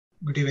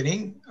Good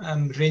evening.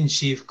 I'm Ren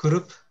Chief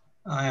Kurup.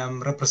 I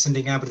am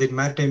representing Aberdeen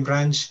Maritime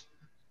Branch,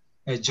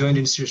 a joint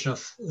institution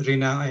of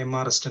RENA,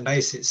 IMarEST, and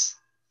ISIS.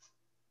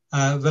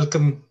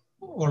 Welcome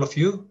all of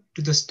you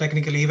to this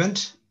technical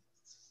event.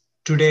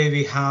 Today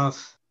we have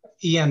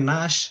Ian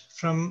Nash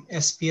from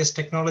SPS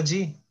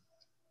Technology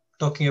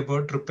talking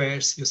about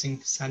repairs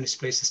using sandwich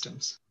plate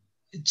systems.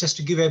 Just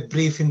to give a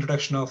brief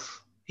introduction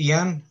of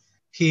Ian,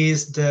 he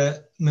is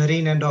the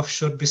Marine and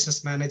Offshore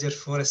Business Manager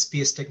for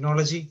SPS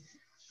Technology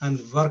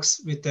and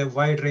works with a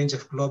wide range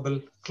of global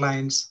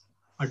clients,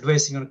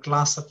 advising on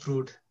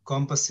class-approved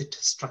composite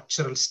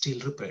structural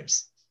steel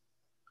repairs.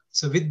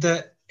 So with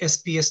the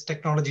SPS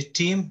Technology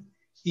team,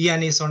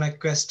 Ian is on a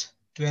quest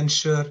to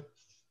ensure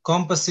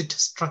composite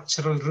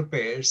structural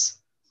repairs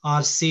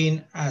are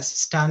seen as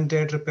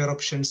standard repair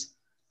options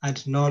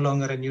and no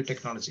longer a new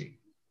technology.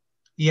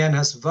 Ian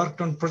has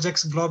worked on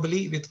projects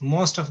globally with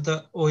most of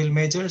the oil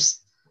majors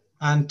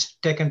and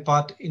taken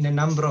part in a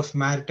number of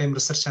maritime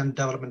research and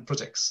development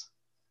projects.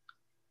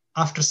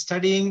 After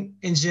studying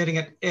engineering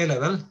at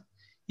A-level,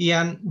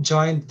 Ian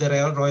joined the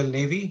Royal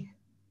Navy.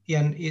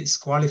 Ian is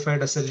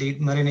qualified as a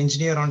lead marine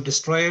engineer on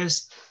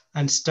destroyers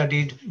and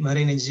studied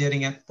marine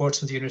engineering at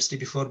Portsmouth University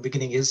before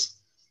beginning his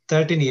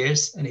 13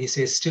 years, and he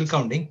says still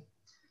counting,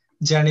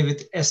 journey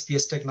with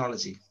SPS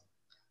Technology.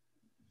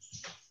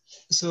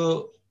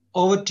 So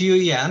over to you,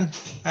 Ian.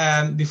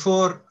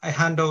 Before I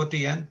hand over to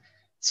Ian,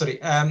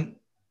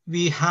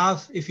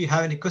 if you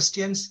have any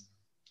questions,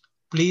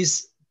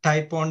 please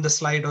type on the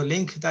Slido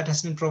link that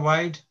has been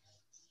provided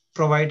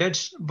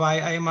by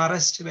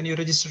IMarEST when you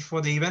register for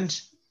the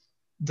event.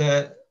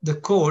 The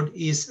code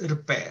is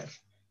repair.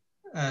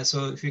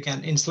 So if you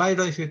can, in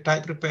Slido, if you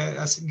type repair,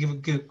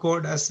 give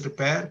code as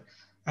repair,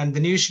 and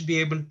then you should be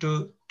able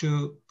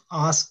to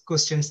ask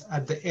questions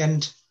at the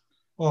end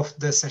of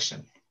the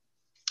session.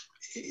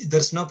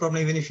 There's no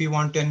problem even if you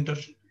want to enter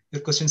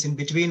your questions in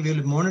between. We'll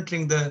be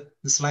monitoring the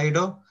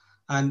Slido,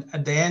 and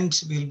at the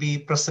end, we'll be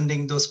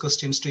presenting those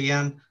questions to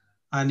Ian,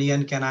 and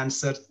Ian can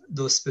answer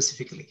those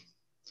specifically.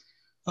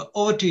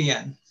 Over to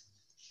Ian.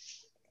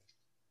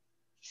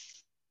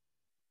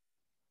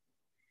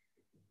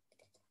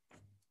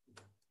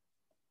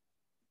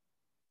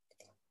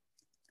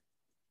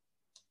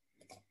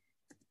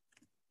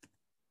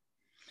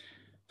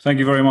 Thank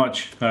you very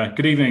much.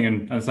 Good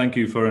evening, and thank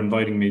you for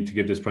inviting me to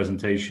give this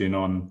presentation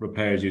on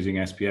repairs using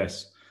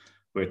SPS,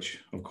 which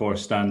of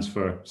course stands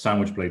for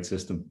Sandwich Plate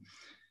System.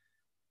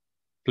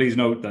 Please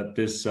note that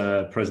this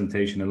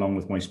presentation, along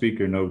with my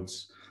speaker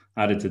notes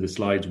added to the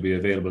slides, will be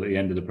available at the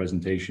end of the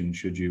presentation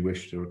should you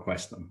wish to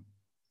request them.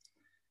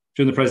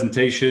 During the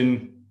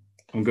presentation,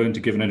 I'm going to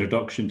give an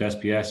introduction to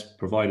SPS,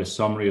 provide a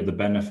summary of the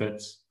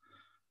benefits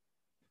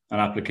and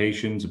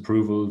applications,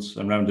 approvals,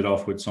 and round it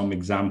off with some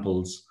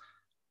examples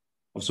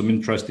of some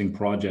interesting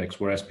projects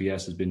where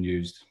SPS has been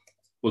used.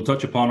 We'll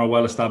touch upon our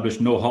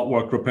well-established no hot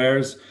work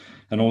repairs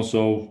and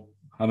also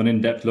have an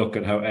in-depth look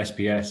at how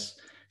SPS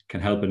can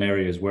help in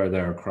areas where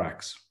there are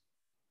cracks.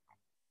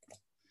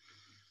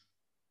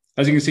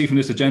 As you can see from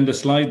this agenda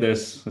slide,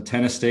 there's a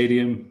tennis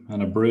stadium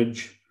and a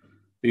bridge.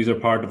 These are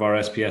part of our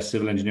SPS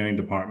Civil Engineering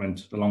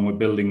Department, along with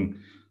building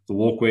the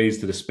walkways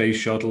to the space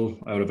shuttle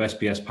out of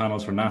SPS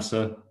panels for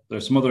NASA.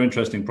 There's some other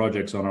interesting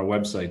projects on our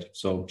website,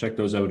 so check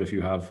those out if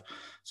you have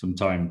some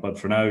time. But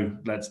for now,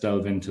 let's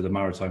delve into the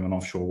maritime and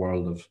offshore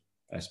world of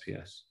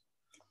SPS.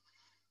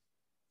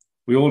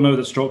 We all know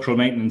that structural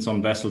maintenance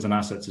on vessels and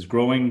assets is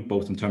growing,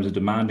 both in terms of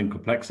demand and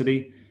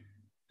complexity.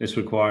 This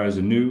requires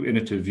a new,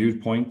 innovative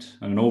viewpoint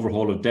and an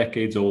overhaul of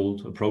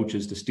decades-old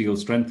approaches to steel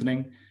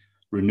strengthening,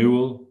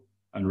 renewal,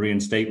 and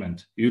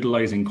reinstatement,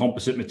 utilizing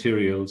composite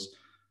materials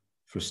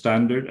for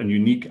standard and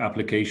unique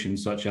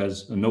applications such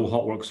as a no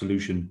hot work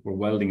solution where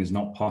welding is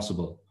not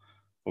possible,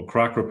 or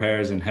crack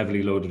repairs in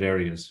heavily loaded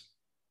areas.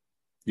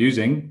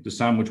 Using the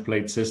sandwich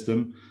plate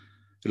system,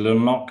 it'll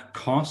unlock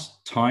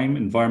cost, time,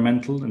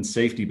 environmental, and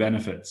safety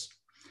benefits.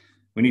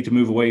 We need to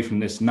move away from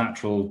this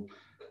natural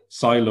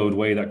siloed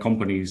way that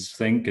companies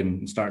think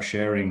and start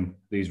sharing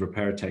these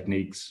repair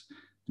techniques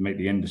to make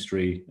the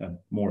industry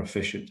more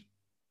efficient.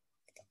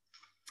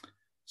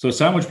 So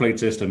sandwich plate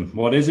system,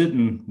 what is it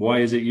and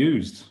why is it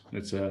used?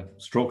 It's a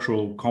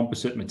structural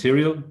composite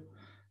material,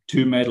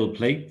 two metal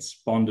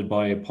plates bonded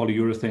by a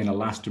polyurethane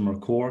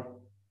elastomer core.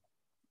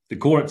 The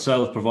core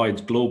itself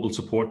provides global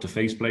support to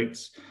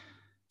faceplates,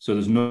 so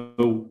there's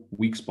no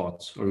weak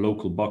spots or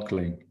local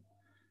buckling.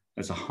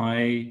 There's a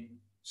high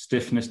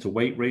stiffness to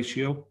weight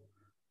ratio.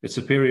 It's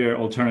a superior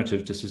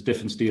alternative to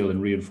stiffened steel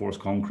and reinforced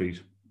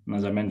concrete. And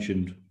as I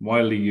mentioned,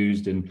 widely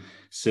used in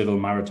civil,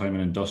 maritime,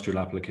 and industrial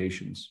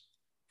applications.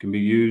 It can be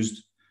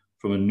used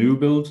from a new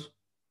build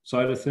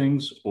side of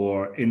things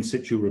or in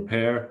situ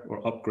repair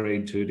or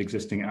upgrade to an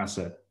existing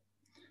asset.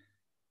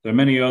 There are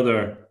many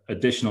other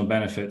additional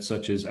benefits,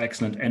 such as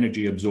excellent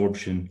energy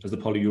absorption, as the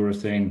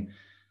polyurethane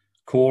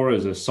core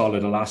is a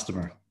solid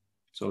elastomer.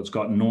 So it's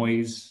got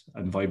noise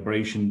and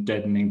vibration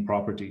deadening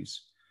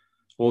properties.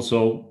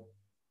 Also,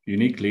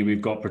 uniquely,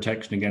 we've got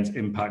protection against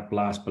impact,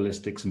 blast,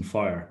 ballistics, and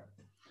fire.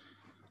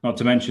 not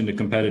to mention the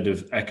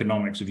competitive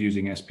economics of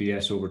using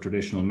SPS over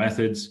traditional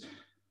methods.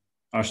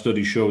 Our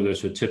studies show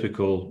that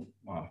typical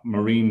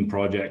marine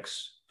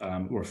projects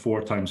were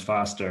 4 times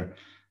faster,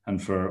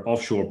 and for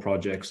offshore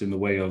projects in the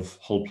way of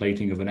hull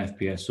plating of an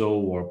FPSO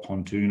or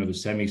pontoon of a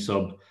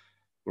semi-sub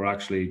were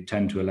actually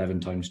 10 to 11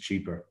 times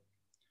cheaper.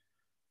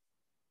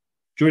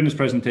 During this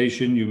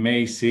presentation, you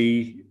may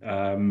see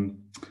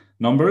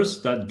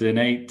numbers that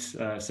denote,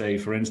 say,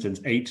 for instance,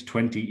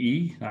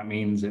 820E. That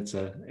means it's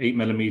a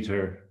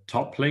 8mm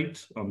top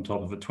plate on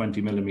top of a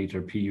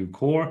 20mm PU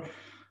core,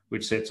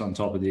 which sits on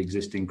top of the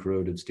existing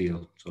corroded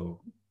steel. So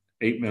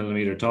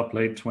 8mm top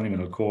plate,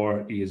 20mm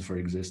core, E is for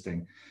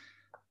existing.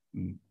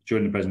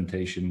 During the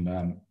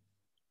presentation,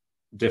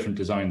 different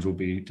designs will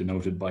be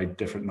denoted by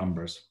different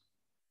numbers.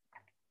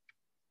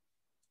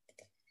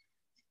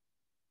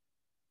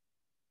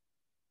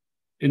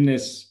 In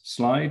this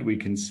slide, we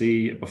can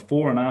see a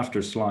before and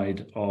after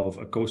slide of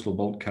a coastal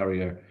bulk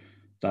carrier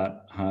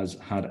that has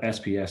had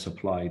SPS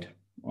applied.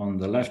 On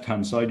the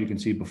left-hand side, you can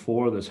see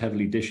before there's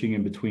heavily dishing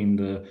in between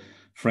the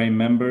frame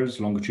members,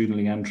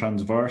 longitudinally and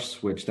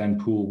transverse, which then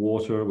pool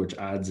water, which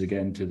adds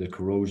again to the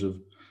corrosive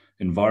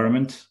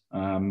environment,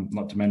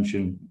 not to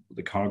mention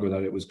the cargo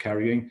that it was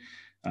carrying,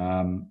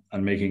 and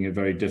making it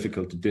very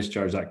difficult to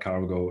discharge that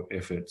cargo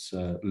if it's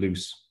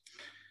loose.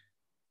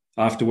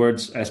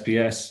 Afterwards,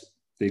 SPS,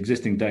 the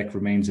existing deck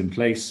remains in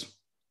place.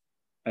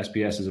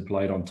 SPS is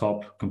applied on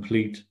top,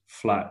 complete,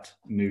 flat,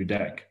 new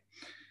deck.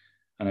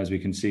 And as we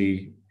can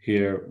see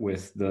here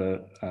with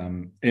the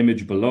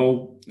image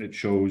below, it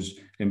shows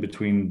in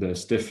between the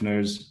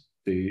stiffeners,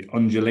 the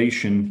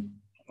undulation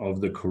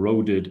of the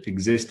corroded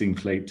existing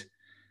plate,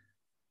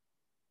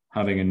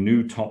 having a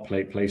new top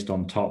plate placed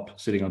on top,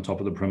 sitting on top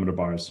of the perimeter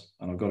bars.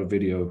 And I've got a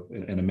video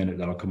in a minute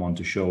that I'll come on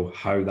to show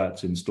how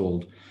that's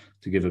installed,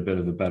 to give a bit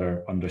of a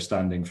better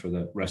understanding for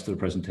the rest of the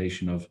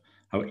presentation of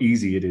how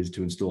easy it is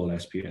to install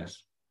SPS.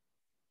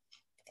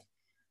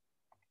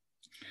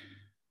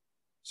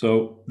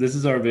 So this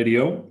is our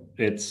video.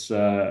 It's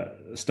a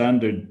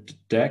standard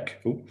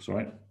deck. Oh,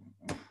 sorry,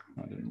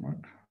 that didn't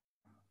work.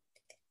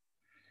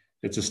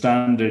 It's a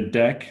standard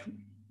deck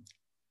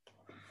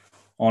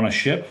on a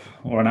ship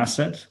or an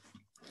asset.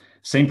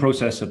 Same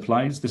process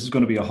applies. This is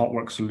going to be a hot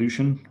work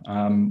solution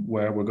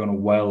where we're going to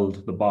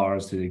weld the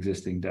bars to the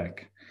existing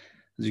deck.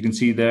 As you can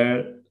see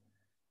there,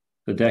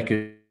 the deck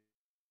is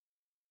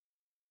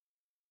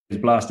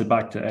blasted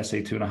back to SA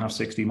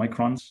 2.560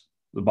 microns.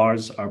 The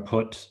bars are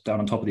put down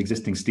on top of the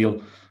existing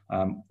steel,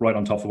 right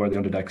on top of where the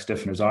underdeck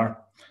stiffeners are.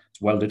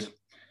 It's welded.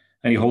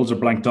 Any holes are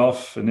blanked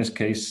off. In this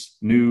case,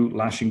 new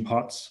lashing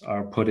pots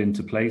are put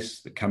into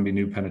place. There can be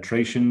new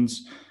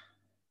penetrations.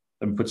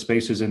 Then put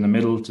spacers in the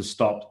middle to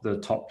stop the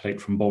top plate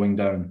from bowing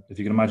down. If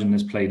you can imagine,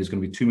 this plate is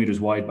going to be 2 meters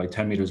wide by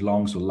 10 meters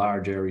long, so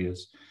large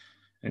areas.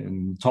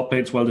 And top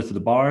plates welded to the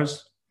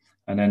bars,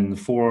 and then the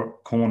 4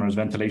 corners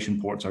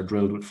ventilation ports are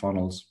drilled with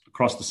funnels.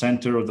 Across the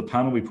center of the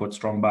panel, we put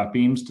strong back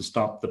beams to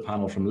stop the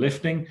panel from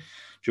lifting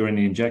during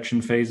the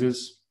injection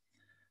phases.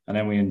 And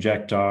then we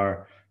inject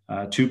our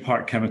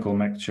 2-part chemical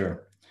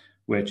mixture,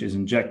 which is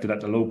injected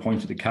at the low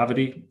point of the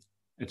cavity.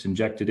 It's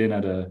injected in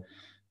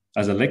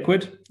as a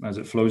liquid. As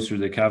it flows through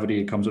the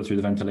cavity, it comes up through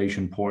the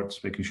ventilation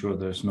ports, making sure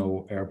there's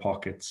no air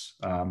pockets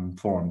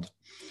formed.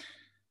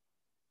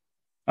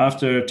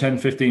 After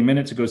 10-15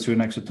 minutes, it goes through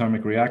an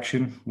exothermic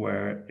reaction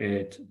where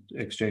it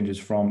exchanges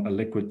from a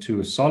liquid to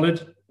a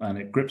solid, and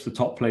it grips the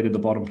top plate and the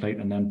bottom plate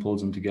and then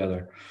pulls them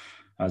together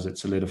as it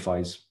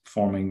solidifies,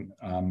 forming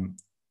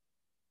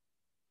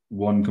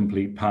one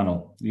complete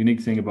panel. The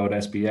unique thing about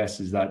SPS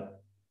is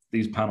that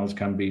these panels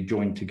can be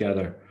joined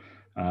together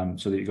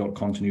so that you've got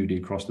continuity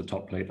across the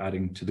top plate,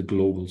 adding to the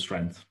global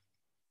strength.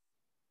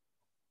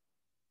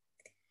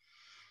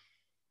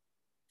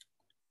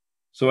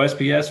 So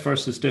SPS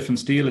versus stiffened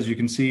steel, as you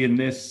can see in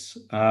this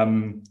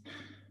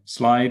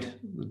slide,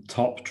 the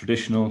top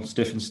traditional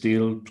stiffened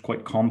steel,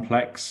 quite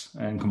complex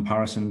in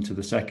comparison to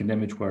the second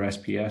image where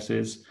SPS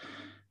is.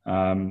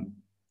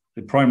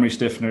 The primary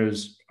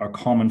stiffeners are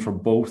common for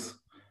both,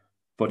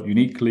 but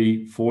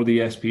uniquely for the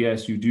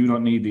SPS, you do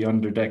not need the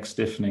underdeck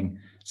stiffening,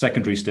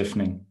 secondary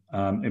stiffening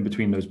in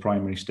between those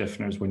primary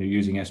stiffeners when you're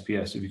using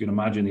SPS. If you can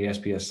imagine the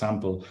SPS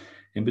sample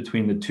in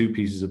between the 2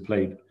 pieces of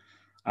plate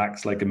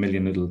acts like a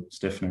million little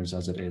stiffeners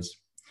as it is.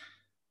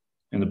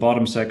 In the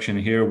bottom section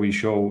here, we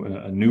show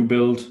a new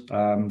build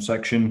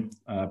section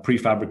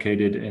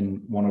prefabricated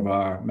in one of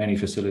our many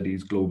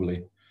facilities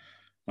globally.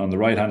 On the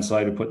right-hand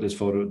side, we put this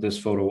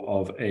photo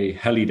of a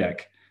heli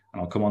deck.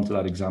 And I'll come on to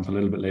that example a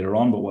little bit later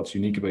on, but what's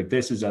unique about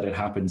this is that it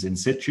happens in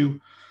situ.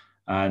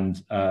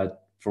 And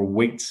for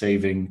weight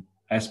saving,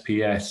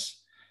 SPS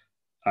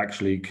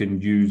actually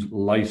can use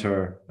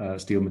lighter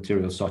steel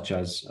materials such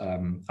as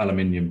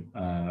aluminium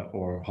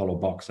or hollow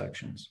box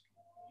sections.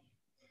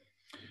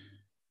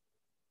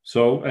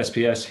 So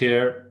SPS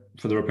here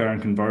for the repair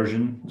and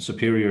conversion,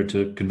 superior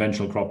to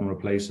conventional crop and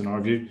replace in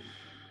our view.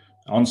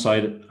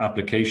 On-site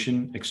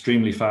application,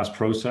 extremely fast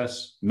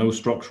process, no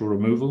structural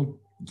removal.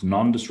 It's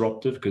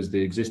non-disruptive because the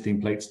existing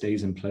plate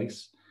stays in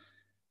place.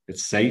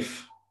 It's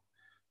safe.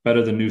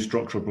 better than new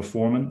structural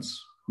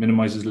performance,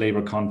 minimizes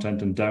labor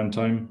content and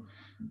downtime,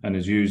 and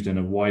is used in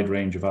a wide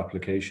range of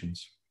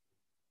applications.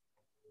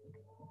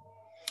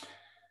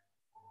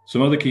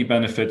 Some other key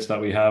benefits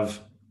that we have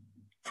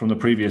from the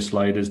previous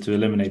slide is to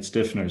eliminate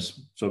stiffeners.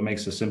 So it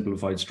makes a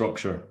simplified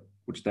structure,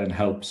 which then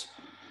helps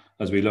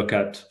as we look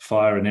at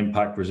fire and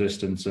impact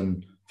resistance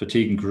and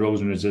fatigue and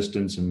corrosion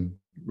resistance and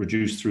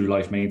reduce through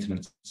life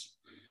maintenance.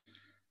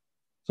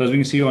 So as we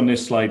can see on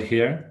this slide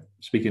here,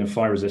 speaking of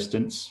fire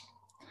resistance,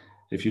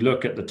 if you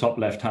look at the top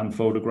left-hand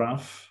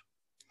photograph,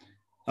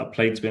 that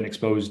plate's been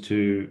exposed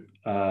to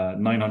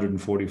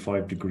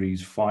 945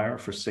 degrees fire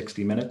for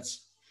 60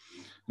 minutes.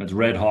 And it's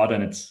red hot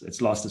and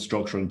it's lost its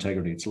structural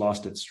integrity. It's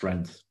lost its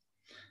strength.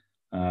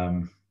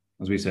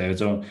 As we say,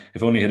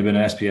 if only it had been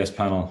an SPS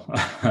panel,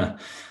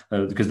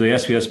 because the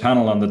SPS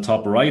panel on the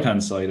top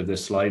right-hand side of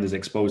this slide is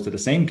exposed to the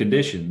same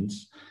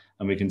conditions.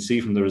 And we can see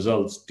from the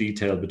results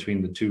detailed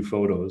between the two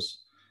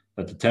photos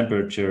that the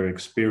temperature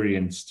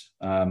experienced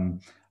on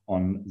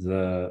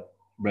the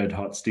red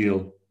hot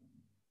steel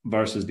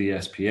versus the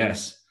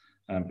SPS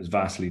is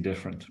vastly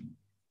different.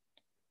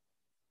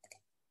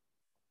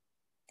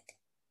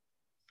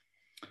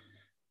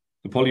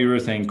 The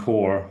polyurethane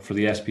core for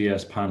the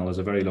SPS panel is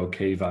a very low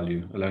K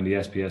value, allowing the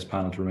SPS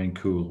panel to remain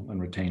cool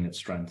and retain its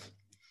strength.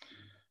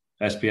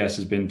 SPS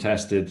has been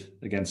tested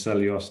against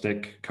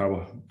cellulosic,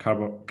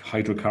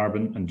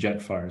 hydrocarbon, and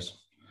jet fires.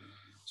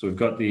 So we've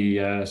got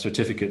the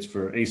certificates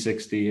for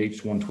A60,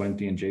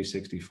 H120, and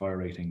J60 fire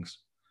ratings.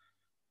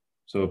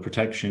 So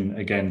protection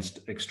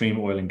against extreme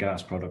oil and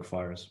gas product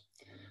fires.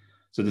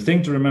 So the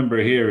thing to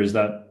remember here is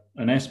that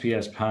an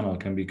SPS panel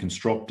can be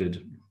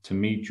constructed to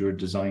meet your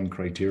design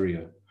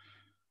criteria.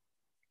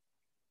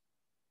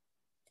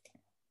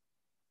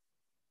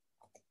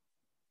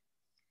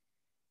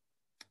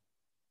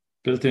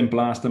 Built-in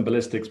blast and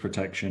ballistics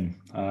protection.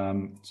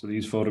 So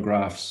these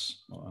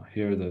photographs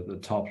here, the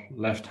top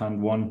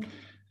left-hand one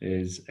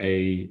is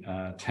a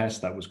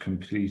test that was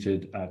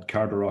completed at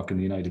Carderock in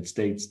the United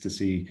States to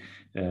see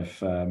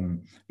if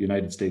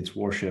United States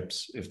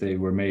warships, if they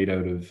were made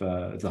out of,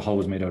 if the hull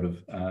was made out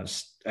of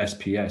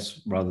SPS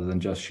rather than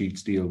just sheet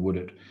steel, would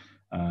it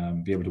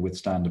be able to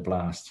withstand a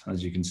blast?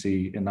 As you can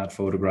see in that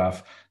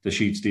photograph, the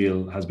sheet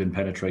steel has been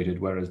penetrated,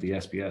 whereas the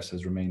SPS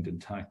has remained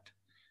intact.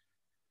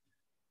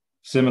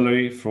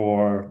 Similarly,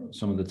 for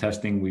some of the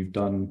testing we've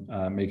done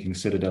making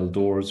citadel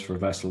doors for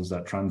vessels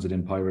that transit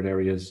in pirate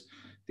areas,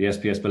 the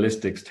SPS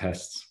ballistics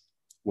tests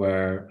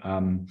where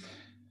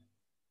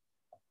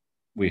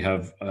we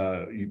have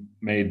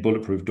made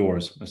bulletproof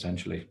doors,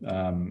 essentially,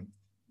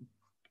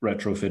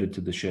 retrofitted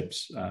to the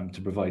ships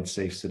to provide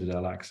safe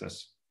citadel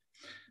access.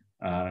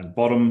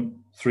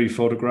 Bottom three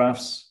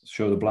photographs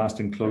show the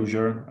blast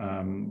enclosure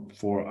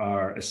for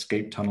our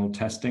escape tunnel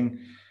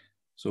testing.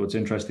 So what's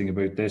interesting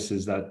about this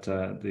is that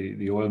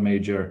the oil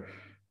major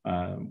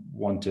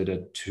wanted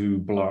a two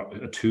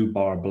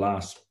bar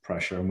blast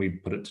pressure, and we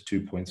put it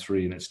to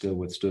 2.3, and it still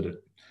withstood it.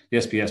 The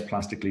SPS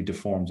plastically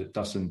deforms; it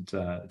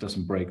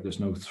doesn't break. There's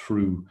no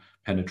through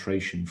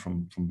penetration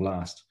from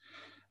blast.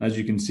 As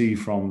you can see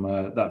from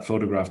that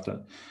photograph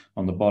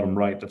on the bottom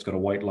right, that's got a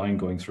white line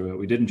going through it.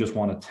 We didn't just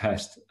want to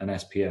test an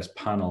SPS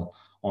panel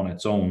on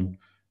its own.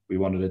 We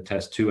wanted to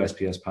test two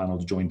SPS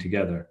panels joined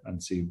together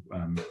and see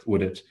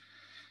would it.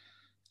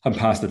 And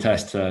pass the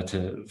test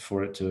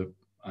for it to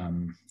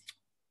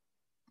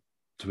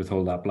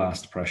withhold that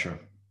blast pressure.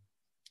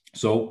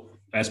 So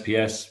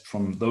SPS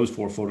from those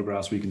four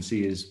photographs we can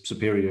see is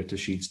superior to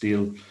sheet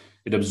steel.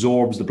 It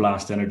absorbs the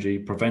blast energy,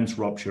 prevents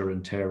rupture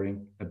and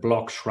tearing, it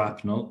blocks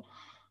shrapnel,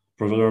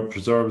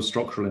 preserves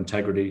structural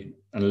integrity,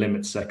 and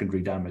limits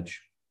secondary damage,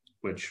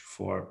 which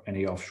for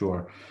any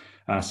offshore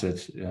asset,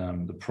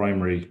 the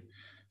primary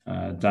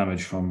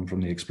damage from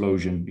the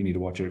explosion, you need to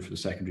watch out for the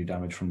secondary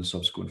damage from the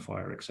subsequent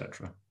fire,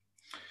 etc.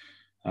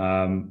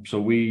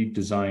 So we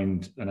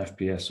designed an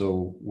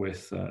FPSO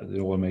with the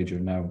oil major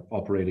now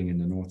operating in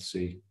the North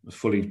Sea.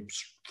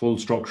 Full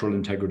structural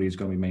integrity is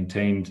going to be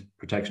maintained,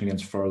 protection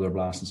against further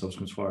blast and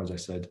subsequent fire, as I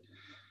said.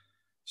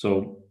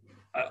 So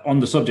on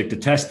the subject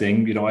of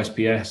testing,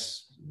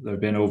 SPS, there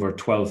have been over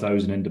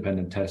 12,000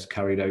 independent tests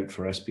carried out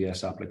for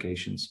SPS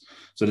applications.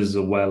 So this is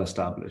a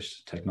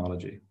well-established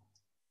technology.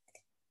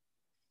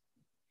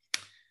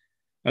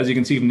 As you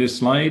can see from this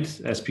slide,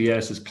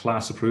 SPS is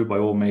class approved by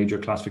all major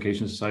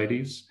classification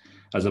societies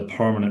as a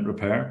permanent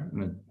repair,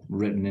 and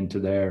written into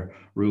their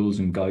rules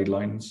and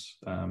guidelines.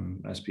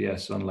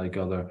 SPS, unlike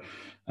other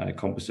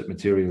composite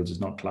materials, is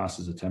not classed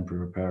as a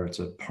temporary repair. It's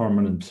a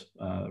permanent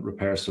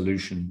repair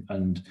solution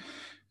and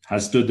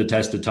has stood the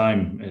test of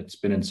time. It's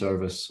been in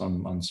service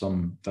on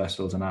some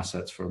vessels and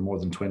assets for more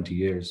than 20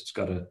 years. It's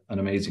got an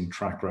amazing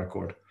track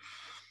record.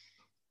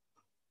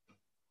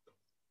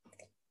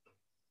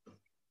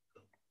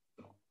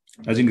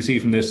 As you can see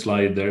from this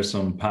slide, there's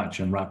some patch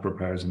and wrap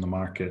repairs in the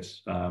market.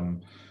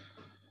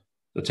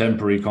 The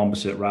temporary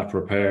composite wrap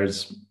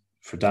repairs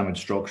for damaged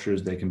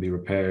structures, they can be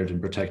repaired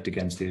and protect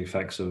against the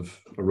effects of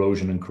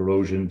erosion and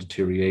corrosion,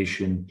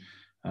 deterioration,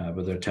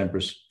 but they're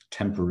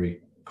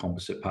temporary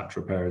composite patch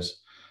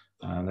repairs.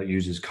 that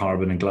uses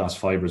carbon and glass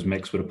fibers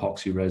mixed with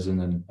epoxy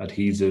resin and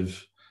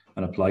adhesive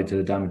and applied to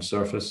the damaged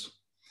surface.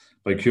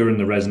 By curing,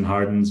 the resin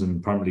hardens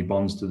and permanently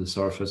bonds to the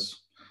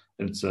surface.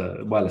 It's a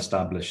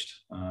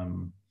well-established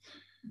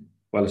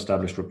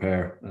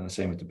repair,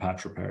 same with the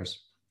patch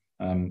repairs.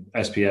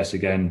 SPS,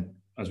 again,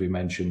 as we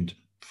mentioned,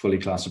 fully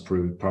class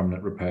approved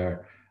permanent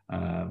repair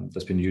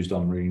that's been used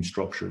on marine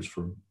structures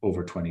for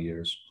over 20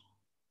 years.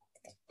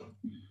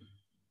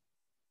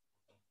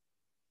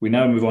 We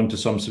now move on to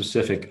some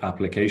specific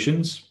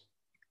applications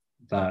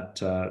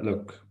that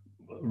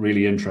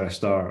really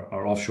interest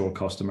our offshore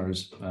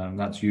customers.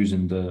 That's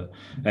using the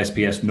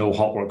SPS no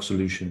hot work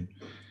solution.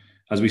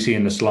 As we see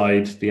in the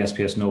slide, the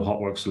SPS no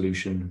hot work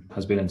solution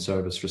has been in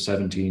service for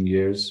 17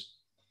 years.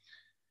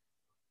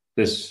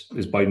 This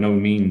is by no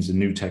means a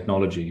new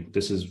technology.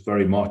 This is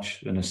very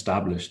much an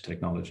established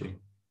technology.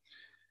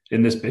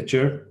 In this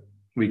picture,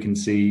 we can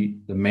see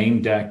the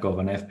main deck of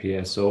an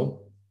FPSO.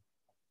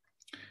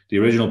 The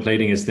original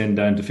plating is thinned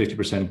down to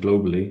 50%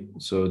 globally,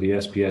 so the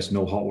SPS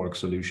no hot work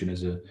solution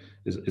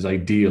is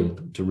ideal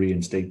to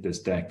reinstate this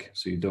deck.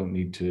 So you don't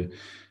need to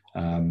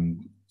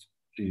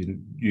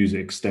use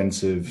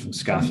extensive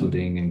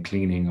scaffolding and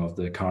cleaning of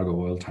the cargo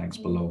oil tanks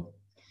below.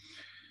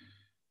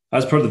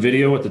 As per the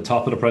video at the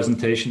top of the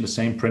presentation, the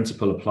same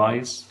principle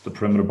applies. The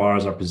perimeter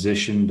bars are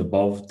positioned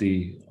above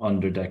the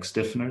underdeck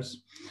stiffeners.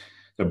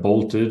 They're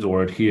bolted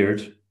or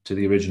adhered to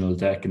the original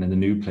deck, and then the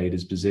new plate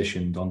is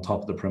positioned on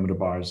top of the perimeter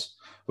bars,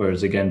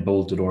 whereas again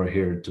bolted or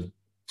adhered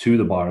to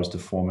the bars to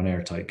form an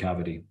airtight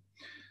cavity.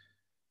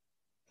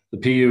 The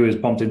PU is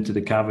pumped into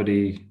the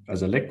cavity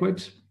as a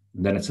liquid,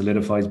 and then it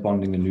solidifies,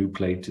 bonding the new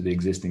plate to the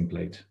existing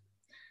plate.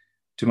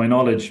 To my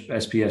knowledge,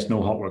 SPS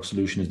no hot work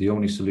solution is the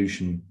only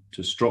solution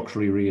to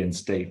structurally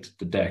reinstate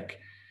the deck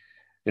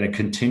in a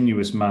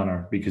continuous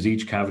manner, because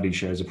each cavity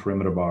shares a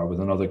perimeter bar with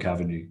another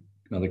cavity,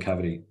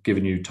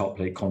 giving you top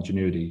plate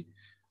continuity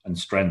and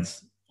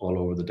strength all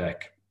over the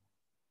deck.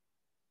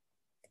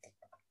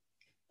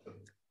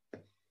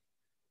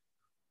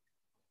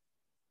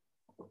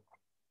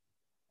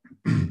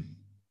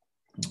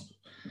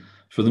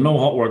 For the no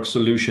hot work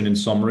solution, in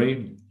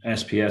summary,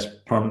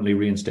 SPS permanently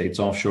reinstates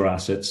offshore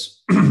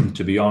assets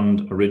to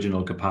beyond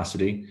original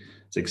capacity.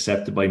 It's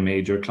accepted by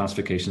major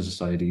classification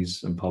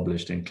societies and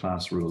published in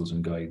class rules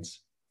and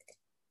guides.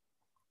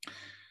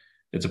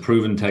 It's a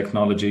proven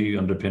technology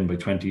underpinned by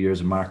 20 years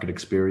of market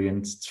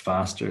experience. It's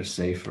faster,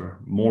 safer,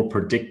 more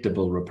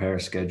predictable repair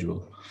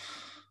schedule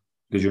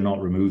because you're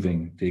not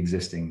removing the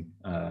existing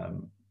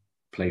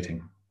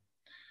plating.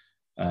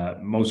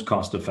 Most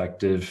cost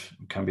effective,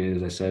 can be,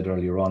 as I said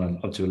earlier on,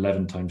 up to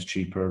 11 times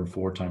cheaper and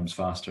 4 times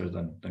faster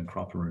than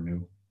crop and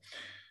renew.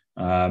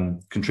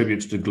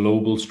 Contributes to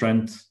global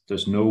strength.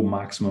 There's no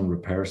maximum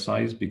repair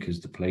size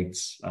because the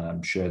plates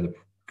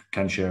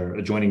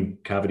adjoining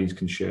cavities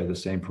can share the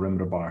same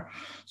perimeter bar,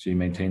 so you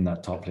maintain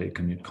that top plate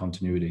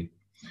continuity.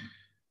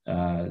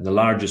 The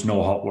largest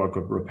no hot work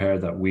repair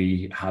that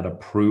we had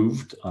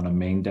approved on a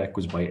main deck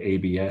was by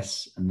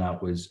ABS, and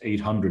that was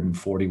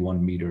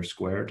 841 meters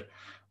squared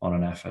on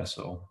an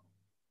FSO.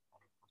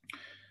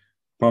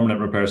 Permanent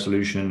repair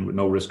solution with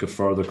no risk of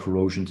further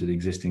corrosion to the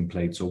existing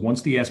plate. So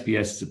once the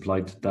SPS is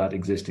applied to that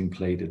existing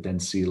plate, it then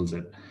seals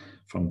it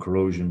from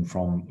corrosion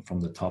from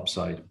the top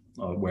side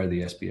where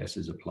the SPS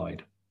is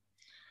applied.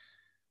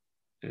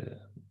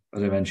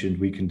 As I mentioned,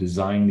 we can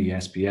design the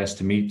SPS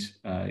to meet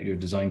your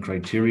design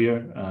criteria,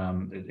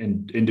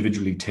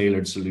 individually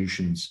tailored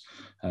solutions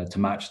to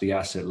match the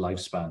asset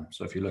lifespan.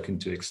 So if you're looking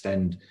to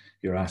extend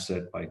your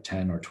asset by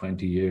 10 or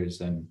 20 years,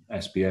 then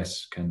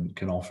SPS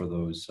can offer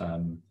those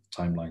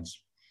timelines.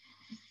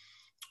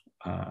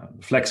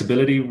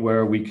 Flexibility,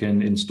 where we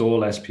can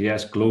install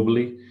SPS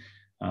globally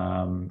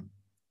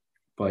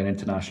by an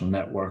international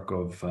network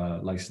of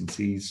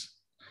licensees.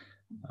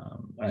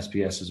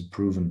 SPS is a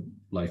proven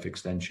life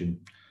extension.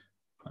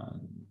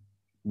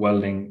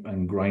 Welding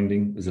and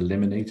grinding is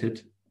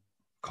eliminated.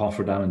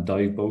 Cofferdam and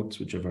dive boats,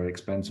 which are very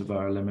expensive,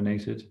 are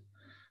eliminated.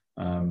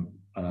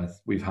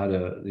 We've had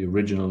the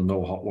original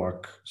no hot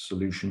work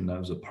solution that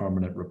was a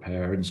permanent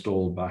repair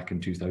installed back in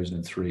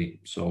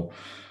 2003. So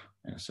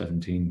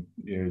 17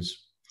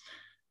 years,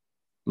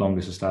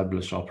 longest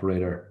established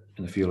operator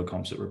in the field of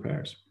composite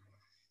repairs.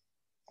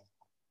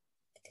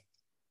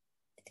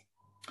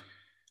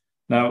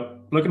 Now,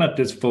 looking at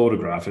this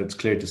photograph, it's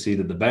clear to see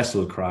that the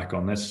vessel crack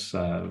on this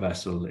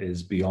vessel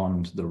is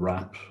beyond the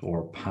wrap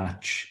or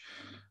patch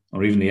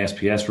or even the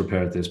SPS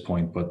repair at this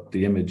point, but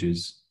the image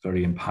is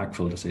very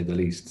impactful to say the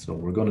least. So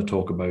we're going to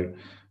talk about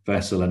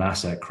vessel and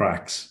asset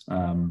cracks,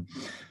 and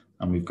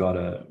we've got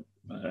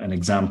an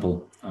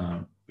example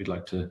we'd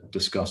like to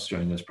discuss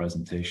during this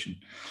presentation.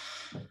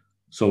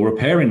 So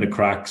repairing the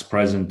cracks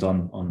present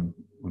on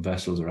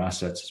vessels or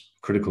assets,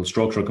 critical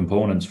structural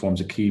components, forms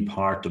a key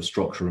part of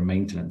structural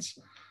maintenance.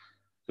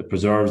 It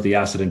preserves the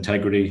asset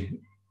integrity.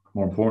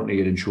 More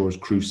importantly, it ensures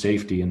crew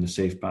safety and the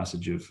safe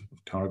passage of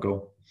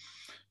cargo.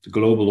 The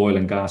global oil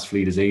and gas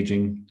fleet is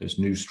aging. There's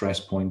new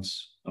stress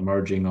points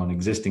emerging on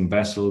existing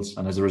vessels,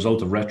 and as a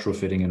result of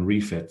retrofitting and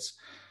refits,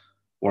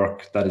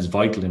 work that is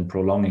vital in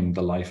prolonging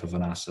the life of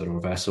an asset or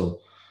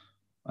vessel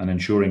and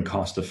ensuring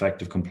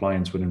cost-effective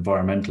compliance with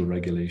environmental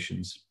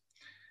regulations.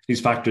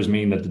 These factors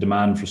mean that the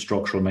demand for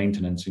structural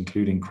maintenance,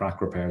 including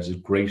crack repairs, is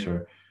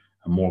greater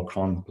and more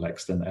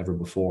complex than ever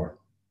before.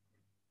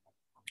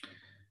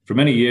 For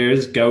many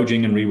years,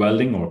 gouging and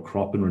rewelding, or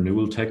crop and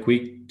renewal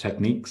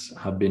techniques,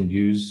 have been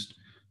used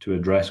to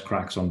address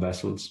cracks on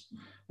vessels.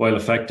 While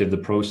effective, the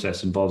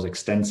process involves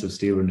extensive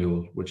steel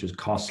renewal, which is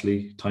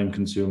costly,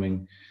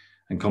 time-consuming,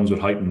 and comes with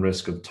heightened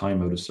risk of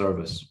time out of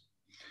service.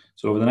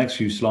 So over the next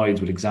few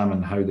slides, we'll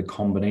examine how the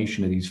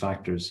combination of these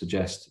factors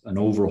suggests an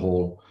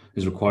overhaul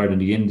is required in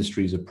the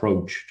industry's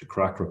approach to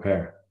crack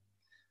repair.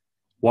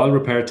 While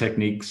repair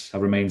techniques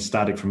have remained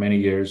static for many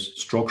years,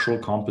 structural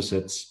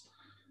composites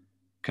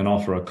can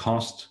offer a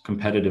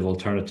cost-competitive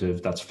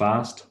alternative that's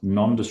fast,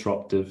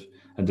 non-disruptive,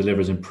 and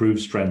delivers improved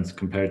strength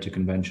compared to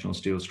conventional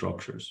steel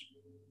structures.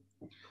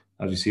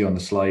 As you see on the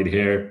slide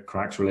here,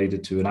 cracks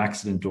related to an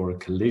accident or a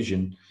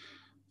collision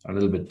are a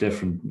little bit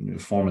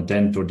different. Form a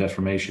dent or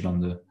deformation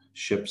on the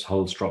ship's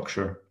hull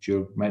structure,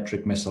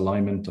 geometric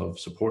misalignment of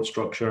support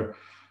structure,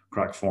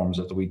 crack forms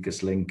at the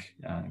weakest link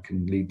and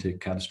can lead to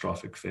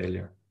catastrophic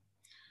failure.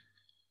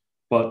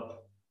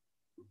 But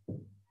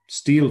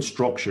steel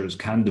structures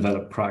can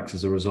develop cracks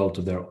as a result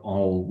of their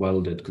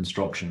all-welded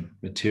construction.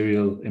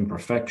 Material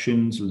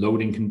imperfections,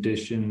 loading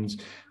conditions,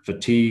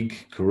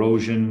 fatigue,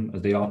 corrosion,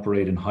 as they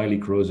operate in highly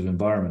corrosive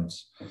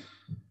environments.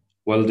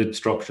 Welded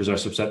structures are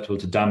susceptible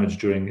to damage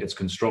during its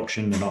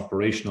construction and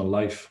operational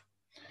life.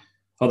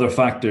 Other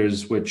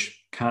factors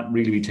which can't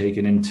really be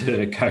taken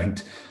into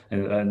account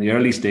in the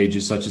early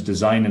stages, such as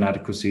design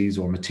inadequacies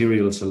or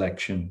material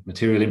selection,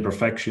 material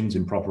imperfections,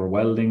 improper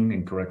welding,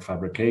 incorrect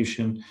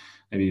fabrication,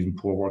 maybe even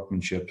poor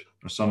workmanship,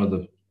 are some of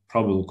the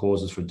probable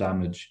causes for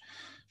damage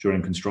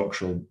during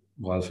construction,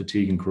 while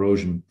fatigue and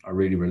corrosion are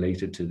really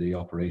related to the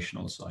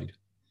operational side.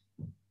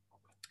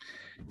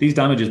 These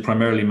damages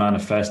primarily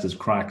manifest as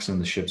cracks in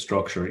the ship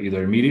structure,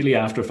 either immediately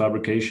after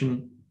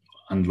fabrication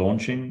and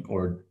launching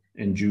or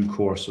in due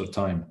course of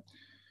time.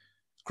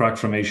 Crack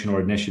formation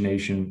or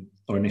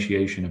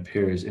initiation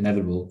appears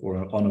inevitable or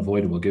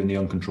unavoidable given the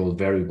uncontrolled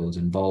variables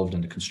involved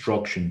in the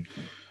construction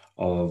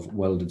of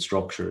welded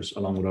structures,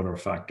 along with other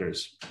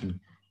factors,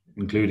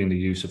 including the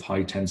use of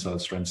high tensile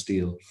strength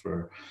steel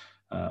for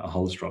a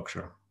hull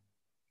structure.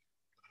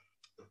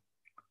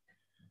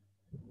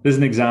 There's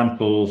an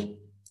example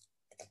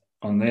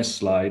on this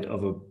slide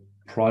of a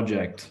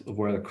project of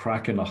where the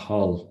crack in the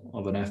hull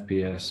of an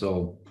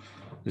FPSO,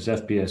 this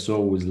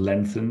FPSO was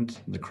lengthened,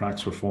 and the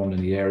cracks were formed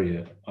in the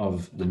area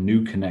of the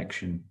new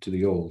connection to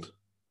the old.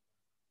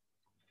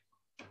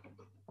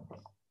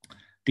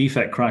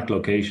 Defect crack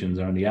locations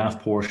are in the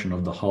aft portion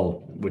of the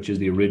hull, which is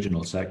the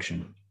original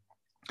section.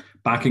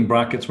 Backing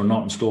brackets were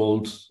not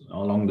installed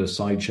along the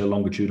side shell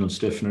longitudinal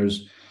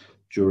stiffeners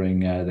during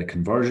the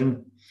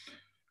conversion.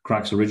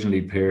 Cracks originally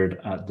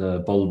appeared at the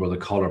bulb or the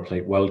collar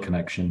plate weld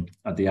connection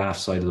at the aft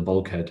side of the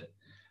bulkhead.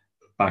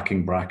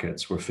 Backing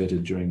brackets were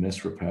fitted during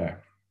this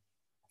repair.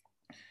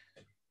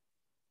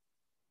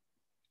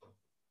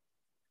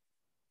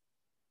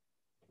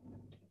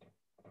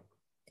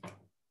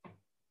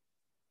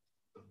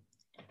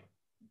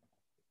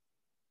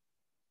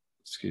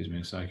 Excuse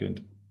me a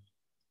second.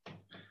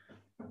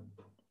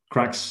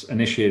 Cracks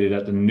initiated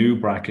at the new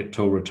bracket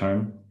toe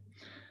return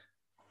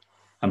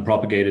and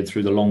propagated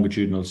through the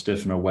longitudinal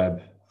stiffener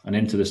web and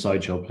into the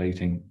sideshell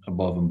plating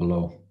above and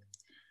below.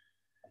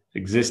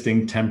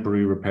 Existing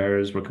temporary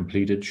repairs were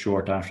completed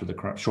shortly after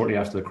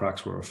the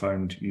cracks were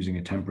found using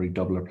a temporary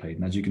doubler plate.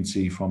 And as you can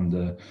see from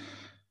the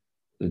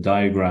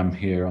diagram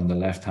here on the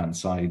left-hand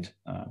side,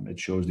 it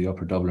shows the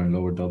upper doubler and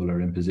lower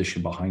doubler in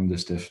position behind the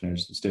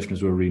stiffeners. The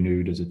stiffeners were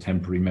renewed as a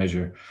temporary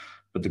measure,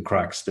 but the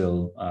crack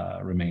still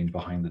remained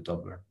behind the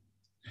doubler.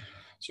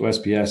 So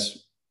SPS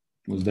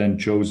was then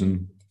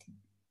chosen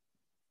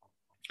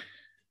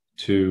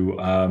to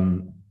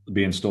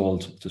be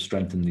installed to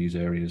strengthen these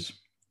areas.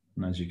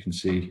 And as you can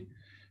see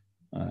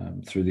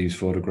through these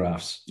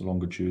photographs, the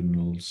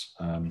longitudinals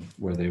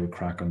where they were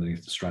cracked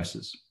underneath the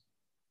stresses.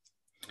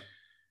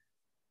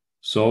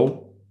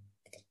 So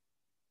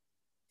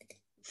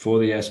for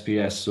the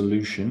SPS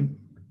solution,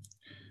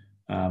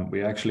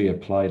 we actually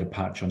applied a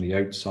patch on the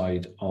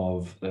outside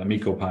of the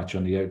Amico patch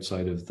on the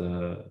outside of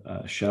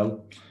the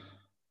shell.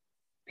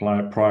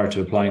 Prior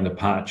to applying the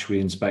patch, we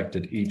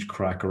inspected each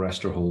crack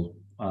arrestor hole,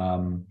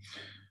 and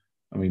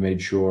we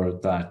made sure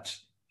that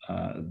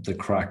the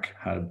crack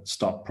had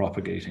stopped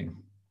propagating.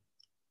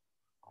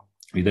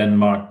 We then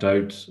marked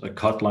out a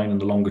cut line in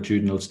the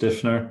longitudinal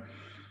stiffener,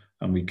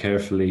 and we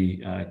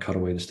carefully cut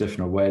away the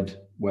stiffener web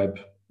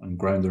and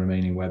ground the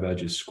remaining web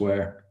edges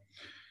square.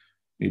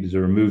 Needed to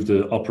remove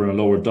the upper and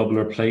lower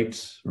doubler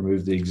plates,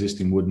 remove the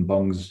existing wooden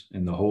bungs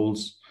in the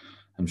holes,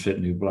 and fit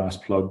new brass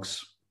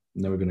plugs.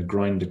 And then we're going to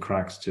grind the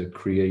cracks to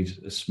create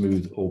a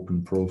smooth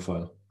open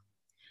profile.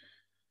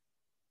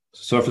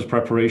 Surface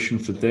preparation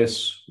for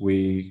this,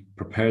 we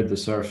prepared the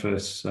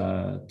surface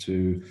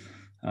to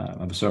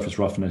have a surface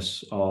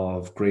roughness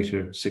of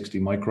greater 60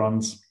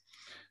 microns.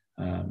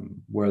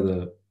 Where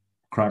the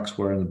cracks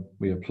were, and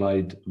we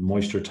applied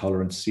moisture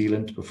tolerant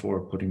sealant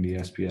before putting the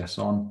SPS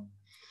on.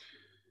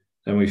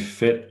 Then we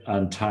fit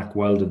and tack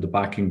welded the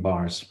backing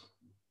bars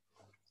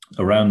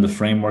around the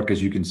framework,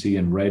 as you can see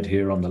in red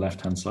here on the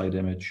left-hand side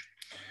image.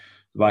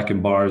 The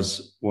backing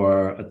bars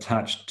were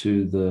attached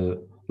to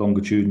the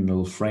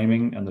longitudinal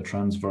framing and the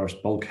transverse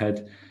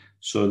bulkhead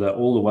so that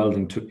all the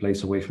welding took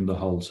place away from the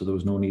hull, so there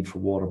was no need for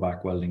water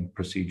back welding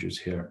procedures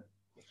here.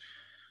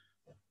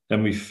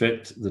 Then we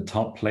fit the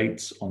top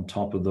plates on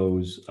top of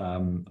those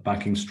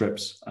backing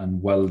strips and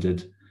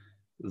welded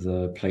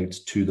the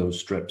plates to those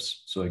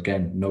strips. So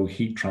again, no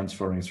heat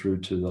transferring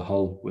through to the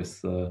hull with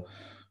the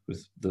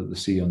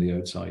sea on the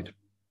outside.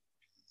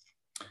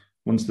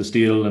 Once the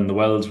steel and the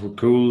welds were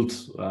cooled,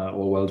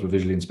 all welds were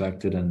visually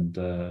inspected and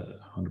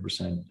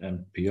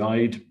 100%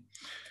 MPI'd.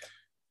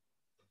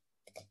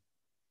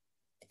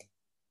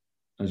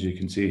 As you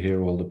can see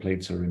here, all the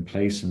plates are in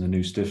place and the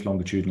new stiff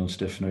longitudinal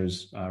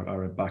stiffeners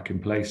are back in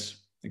place.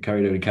 We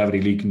carried out a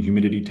cavity leak and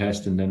humidity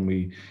test, and then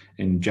we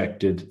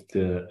injected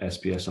the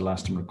SPS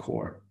elastomer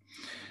core.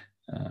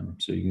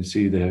 So you can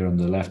see there on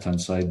the left-hand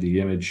side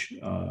the image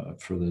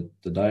for the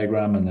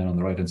diagram, and then on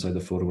the right-hand side the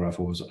photograph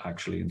of what was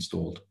actually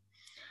installed.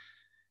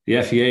 The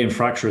FEA and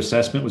fracture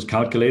assessment was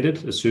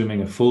calculated,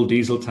 assuming a full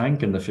diesel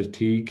tank, and the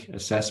fatigue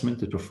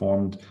assessment is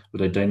performed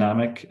with a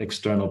dynamic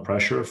external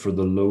pressure for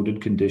the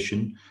loaded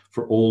condition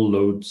for all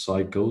load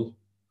cycle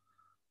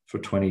for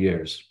 20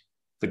 years.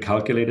 The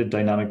calculated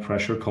dynamic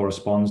pressure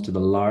corresponds to the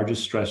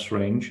largest stress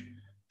range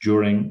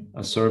during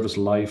a service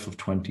life of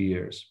 20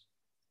 years.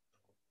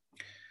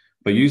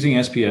 By using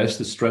SPS,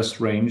 the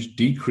stress range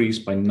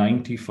decreased by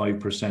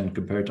 95%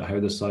 compared to how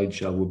the side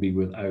shell would be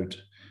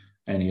without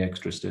any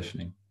extra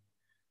stiffening.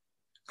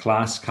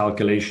 Class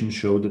calculations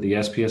showed that the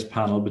SPS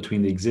panel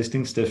between the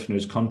existing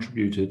stiffeners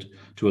contributed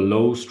to a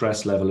low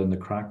stress level in the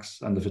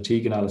cracks, and the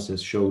fatigue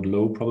analysis showed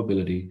low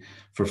probability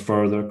for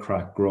further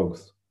crack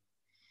growth.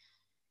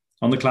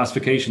 On the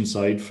classification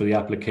side, for the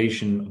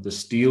application of the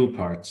steel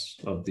parts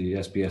of the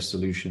SPS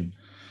solution,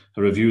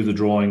 a review of the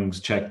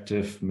drawings checked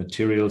if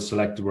materials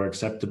selected were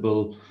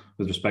acceptable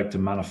with respect to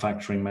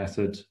manufacturing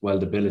method,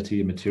 weldability,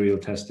 and material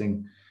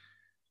testing.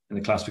 In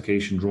the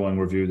classification drawing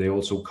review, they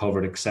also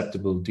covered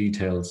acceptable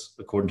details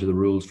according to the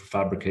rules for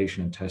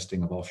fabrication and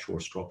testing of offshore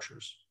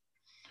structures.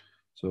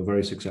 So a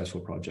very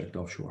successful project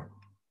offshore.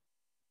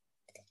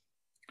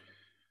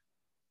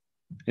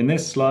 In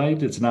this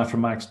slide, it's an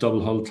Aframax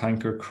double hull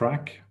tanker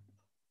crack.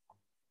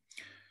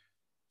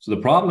 So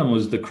the problem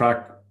was the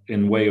crack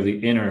in way of the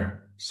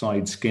inner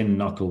side skin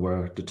knuckle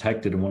were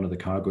detected in one of the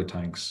cargo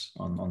tanks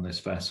on this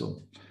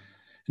vessel.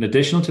 In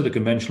addition to the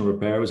conventional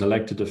repair, it was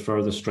elected to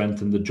further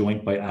strengthen the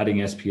joint by adding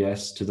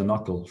SPS to the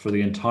knuckle for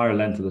the entire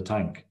length of the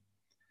tank.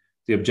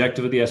 The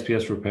objective of the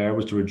SPS repair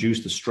was to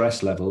reduce the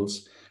stress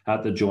levels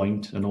at the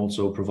joint and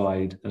also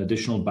provide an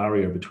additional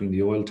barrier between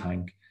the oil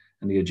tank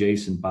and the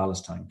adjacent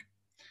ballast tank,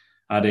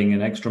 adding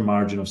an extra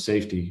margin of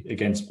safety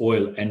against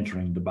oil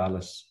entering the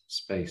ballast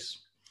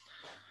space.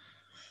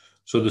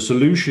 So the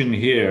solution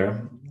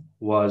here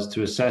was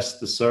to assess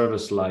the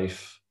service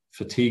life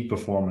fatigue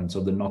performance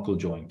of the knuckle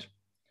joint.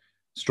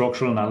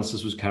 Structural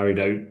analysis was carried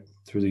out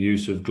through the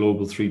use of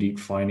global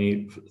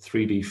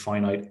 3D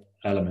finite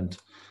element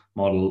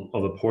model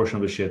of a portion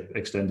of a ship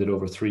extended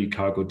over 3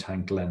 cargo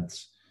tank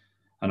lengths,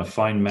 and a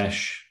fine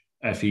mesh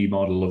FE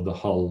model of the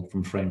hull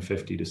from frame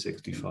 50 to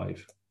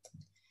 65.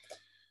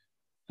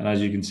 And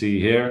as you can see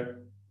here,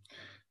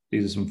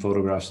 these are some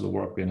photographs of the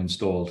work being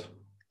installed.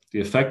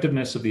 The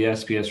effectiveness of the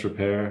SPS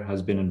repair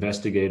has been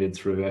investigated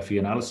through FE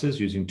analysis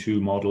using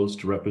 2 models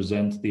to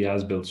represent the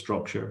as-built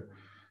structure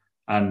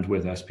and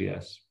with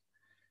SPS.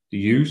 The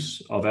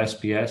use of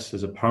SPS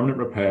as a permanent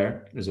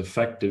repair is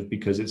effective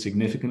because it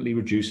significantly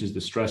reduces the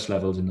stress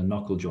levels in the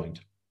knuckle joint.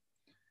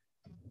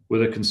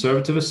 With a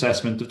conservative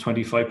assessment of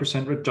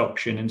 25%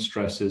 reduction in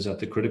stresses at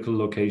the critical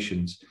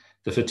locations,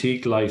 the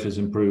fatigue life is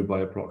improved by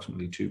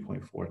approximately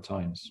 2.4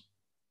 times.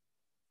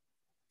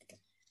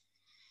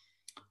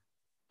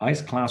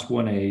 Ice Class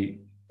 1A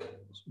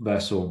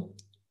vessel.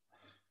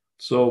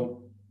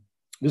 So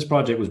this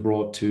project was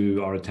brought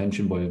to our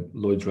attention by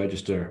Lloyd's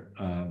Register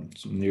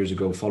some years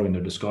ago following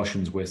their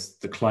discussions with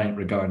the client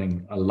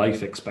regarding a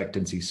life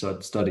expectancy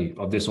study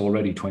of this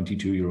already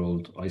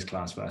 22-year-old ice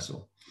class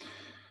vessel.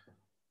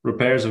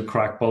 Repairs of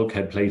cracked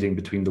bulkhead plating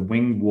between the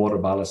wing water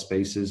ballast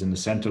spaces and the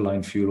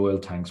centerline fuel oil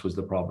tanks was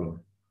the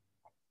problem.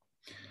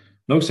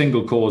 No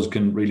single cause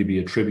can really be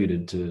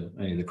attributed to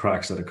any of the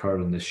cracks that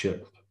occurred on this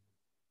ship.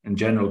 In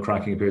general,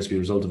 cracking appears to be a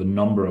result of a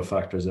number of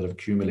factors that have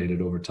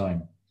accumulated over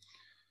time,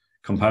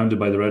 compounded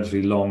by the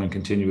relatively long and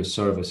continuous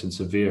service in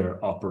severe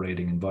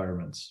operating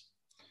environments.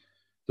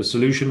 The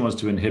solution was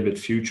to inhibit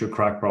future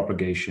crack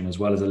propagation as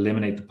well as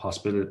eliminate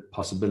the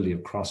possibility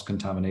of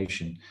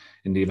cross-contamination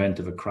in the event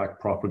of a crack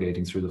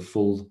propagating through the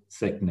full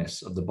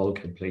thickness of the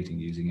bulkhead plating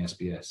using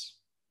SPS.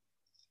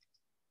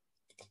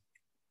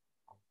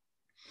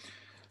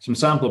 Some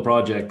sample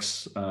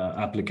projects,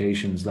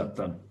 applications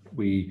that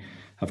we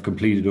have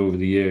completed over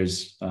the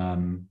years,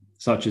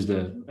 such as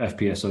the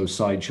FPSO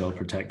side shell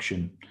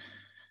protection.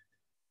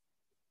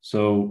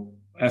 So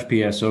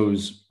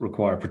FPSOs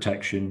require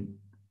protection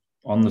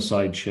on the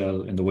side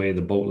shell in the way of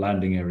the boat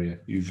landing area,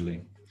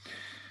 usually.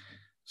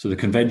 So the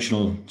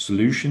conventional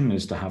solution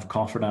is to have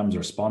cofferdams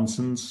or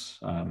sponsons.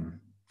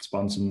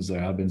 Sponsons,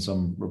 there have been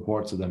some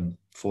reports of them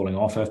falling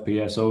off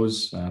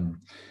FPSOs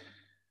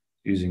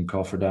using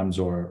cofferdams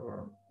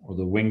or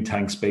the wing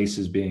tank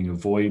spaces being a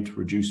void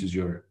reduces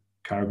your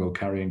cargo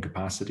carrying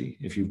capacity.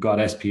 If you've got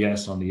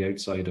SPS on the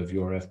outside of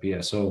your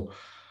FPSO,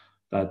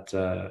 that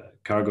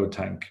cargo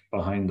tank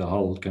behind the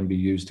hull can be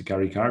used to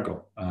carry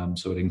cargo.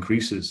 So it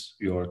increases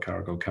your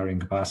cargo carrying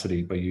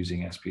capacity by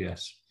using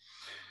SPS.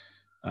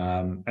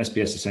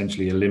 SPS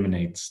essentially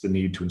eliminates the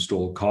need to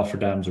install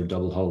cofferdams or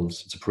double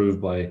hulls. It's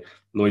approved by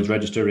Lloyd's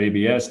Register,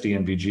 ABS,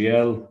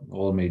 DNVGL,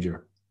 all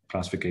major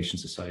classification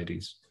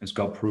societies. It's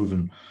got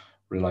proven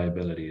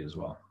reliability as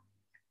well.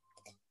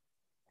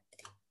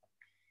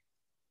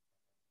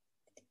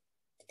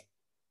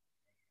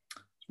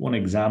 One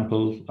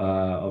example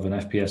of an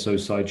FPSO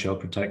side shell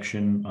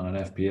protection on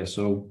an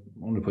FPSO. I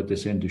want to put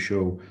this in to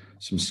show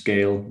some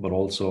scale, but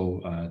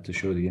also to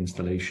show the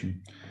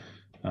installation.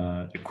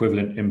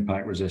 Equivalent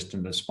impact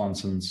resistant as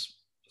sponsons,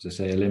 as I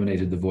say,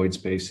 eliminated the void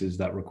spaces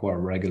that require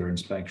regular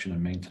inspection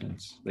and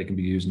maintenance. They can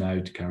be used now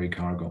to carry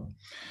cargo.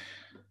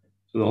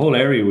 So the whole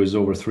area was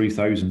over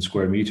 3,000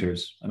 square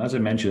meters. And as I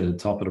mentioned at the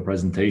top of the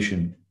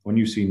presentation, when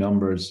you see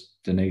numbers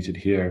denoted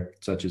here,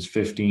 such as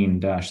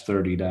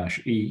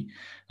 15-30-E,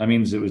 that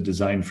means it was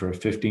designed for a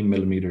 15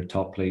 millimeter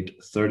top plate,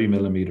 30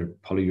 millimeter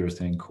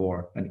polyurethane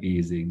core, and E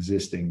is the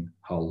existing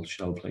hull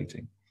shell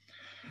plating.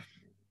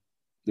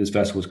 This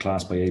vessel was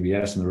classed by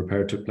ABS and the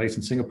repair took place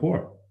in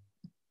Singapore.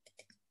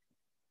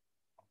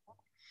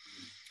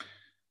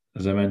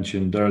 As I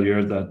mentioned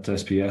earlier, that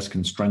SPS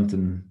can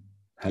strengthen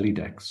heli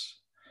decks.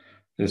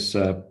 This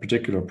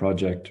particular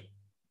project,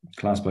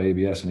 classed by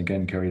ABS and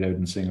again carried out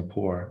in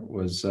Singapore,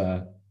 was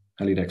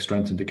heli deck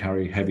strengthened to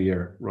carry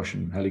heavier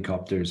Russian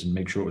helicopters and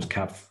make sure it was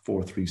CAP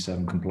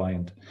 437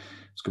 compliant. It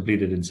was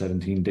completed in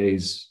 17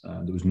 days.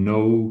 There was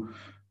no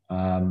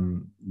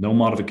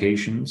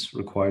modifications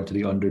required to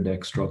the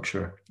underdeck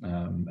structure.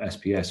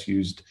 SPS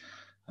used,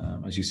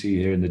 as you see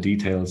here in the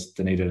details,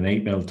 they needed an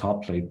 8mm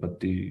top plate, but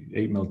the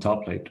 8mm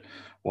top plate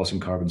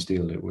wasn't carbon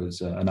steel. It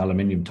was an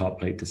aluminium top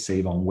plate to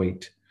save on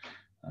weight.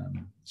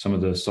 Some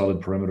of the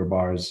solid perimeter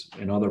bars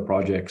in other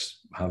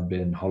projects have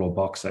been hollow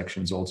box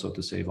sections also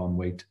to save on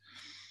weight.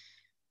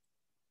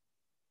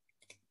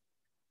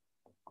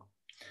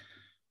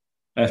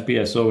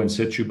 FPSO in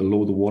situ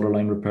below the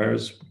waterline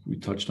repairs. We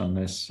touched on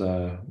this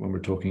when we're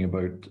talking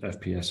about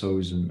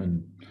FPSOs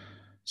and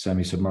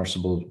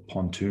semi-submersible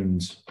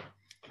pontoons.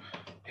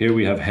 Here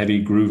we have heavy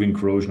grooving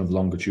corrosion of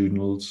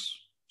longitudinals.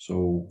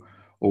 So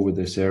over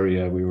this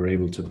area, we were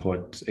able to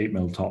put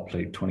 8mm top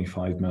plate,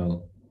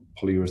 25mm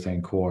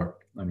polyurethane core,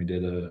 and we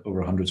did over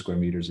 100 square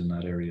meters in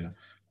that area.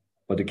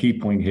 But the key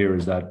point here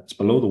is that it's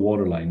below the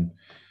waterline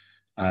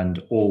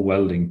and all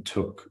welding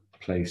took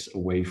place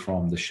away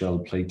from the shell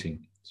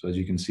plating. So as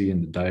you can see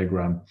in the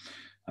diagram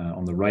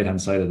on the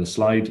right-hand side of the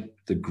slide,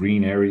 the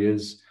green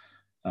areas,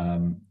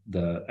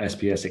 the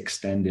SPS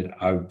extended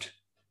out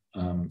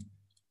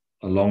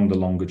along the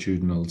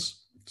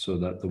longitudinals so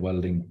that the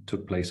welding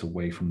took place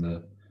away from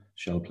the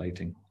shell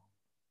plating.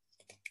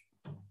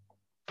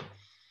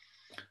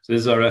 So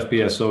this is our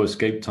FPSO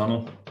escape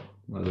tunnel,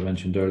 as I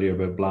mentioned earlier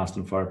about blast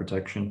and fire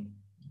protection.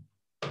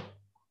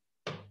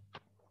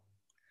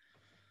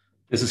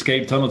 This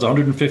escape tunnel is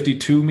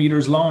 152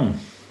 meters long,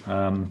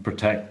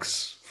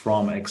 protects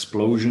from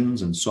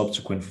explosions and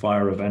subsequent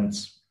fire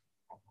events.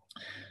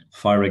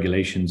 Fire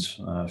regulations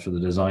for the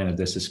design of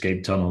this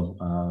escape tunnel,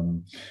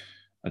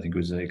 I think it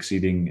was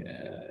exceeding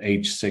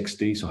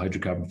H60, so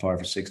hydrocarbon fire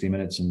for 60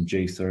 minutes, and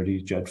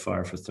J30, jet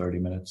fire for 30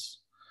 minutes.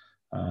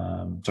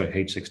 Sorry,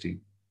 H60,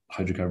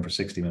 hydrocarbon for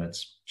 60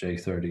 minutes,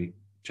 J30,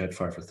 jet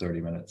fire for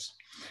 30 minutes.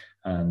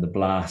 And the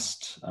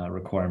blast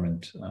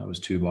requirement was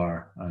 2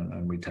 bar,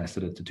 and we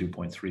tested it to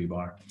 2.3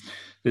 bar.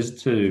 This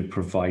is to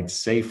provide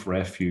safe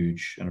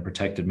refuge and a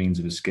protected means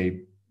of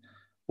escape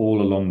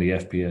all along the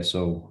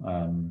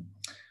FPSO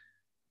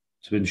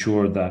to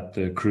ensure that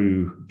the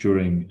crew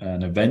during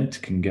an event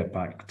can get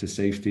back to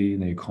safety in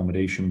the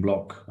accommodation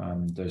block.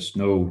 There's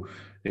no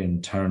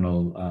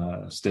internal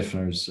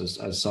stiffeners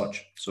as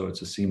such, so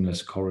it's a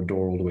seamless corridor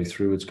all the way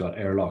through. It's got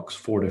airlocks,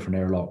 4 different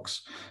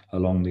airlocks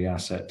along the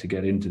asset to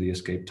get into the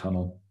escape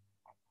tunnel.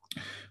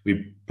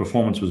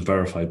 Performance was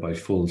verified by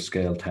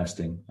full-scale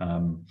testing,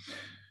 and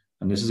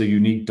this is a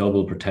unique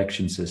double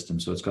protection system,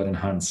 so it's got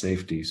enhanced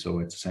safety. So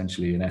it's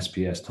essentially an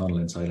SPS tunnel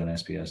inside an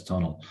SPS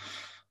tunnel.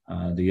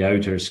 The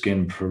outer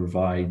skin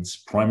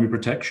provides primary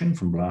protection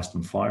from blast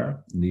and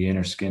fire, and the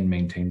inner skin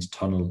maintains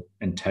tunnel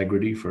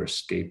integrity for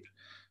safe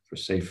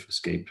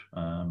escape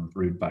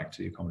route back to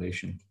the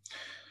accommodation.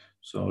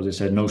 So as I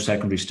said, no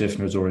secondary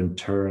stiffeners or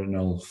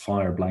internal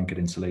fire blanket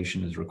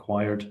insulation is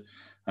required,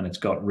 and it's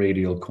got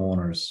radial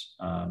corners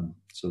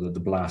so that the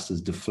blast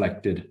is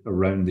deflected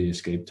around the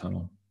escape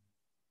tunnel.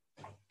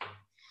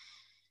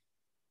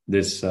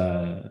 This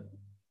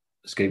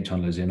escape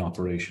tunnel is in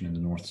operation in the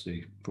North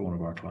Sea for one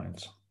of our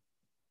clients.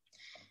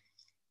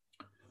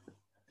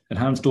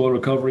 Enhanced oil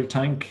recovery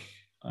tank.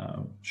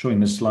 Showing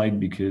this slide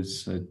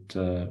because it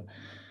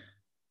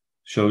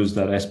shows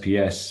that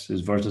SPS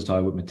is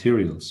versatile with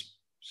materials.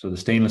 So the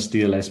stainless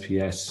steel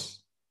SPS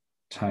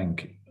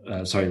tank,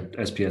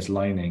 SPS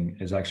lining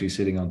is actually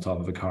sitting on top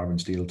of a carbon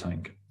steel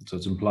tank. So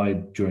it's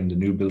implied during the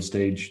new build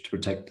stage to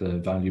protect the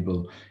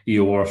valuable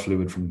EOR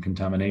fluid from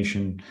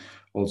contamination.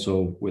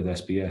 Also with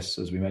SPS,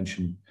 as we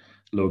mentioned,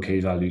 low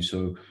K value,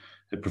 so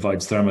it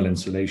provides thermal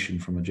insulation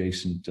from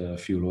adjacent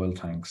fuel oil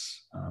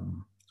tanks.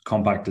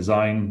 Compact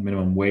design,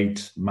 minimum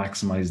weight,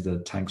 maximize the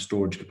tank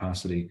storage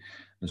capacity.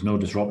 There's no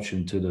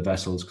disruption to the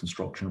vessel's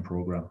construction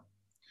program.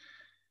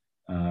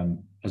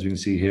 As we can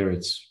see here,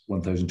 it's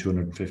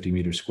 1,250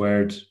 meters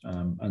squared,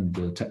 and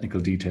the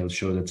technical details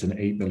show that it's an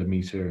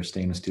 8mm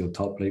stainless steel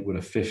top plate with a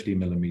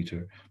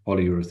 50mm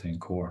polyurethane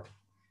core.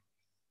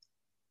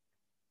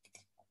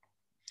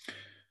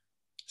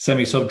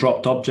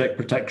 Semi-sub-dropped object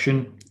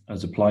protection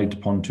as applied to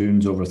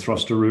pontoons over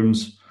thruster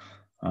rooms.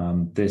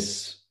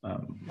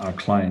 Our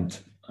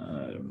client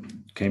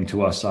came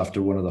to us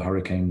after one of the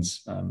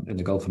hurricanes in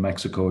the Gulf of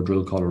Mexico. A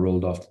drill collar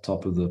rolled off the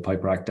top of the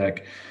pipe rack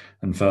deck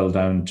and fell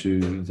down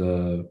to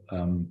the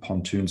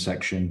pontoon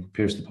section,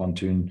 pierced the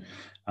pontoon,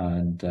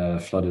 and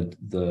flooded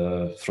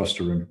the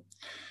thruster room.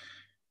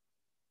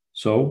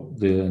 So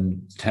the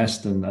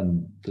test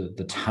and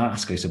the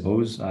task, I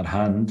suppose, at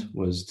hand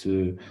was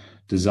to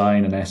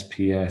design an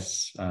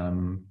SPS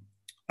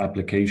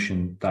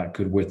application that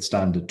could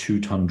withstand a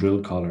 2-ton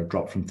drill collar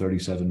drop from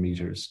 37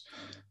 meters.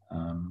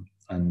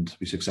 And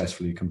we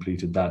successfully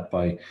completed that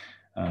by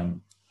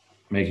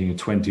making a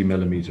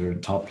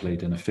 20mm top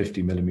plate and a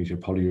 50mm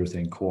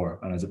polyurethane core.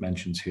 And as it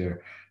mentions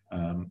here,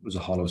 it was a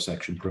hollow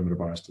section perimeter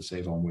bars to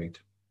save on weight.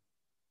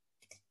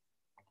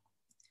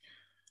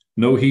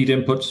 No heat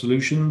input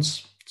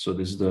solutions. So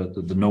this is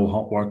the no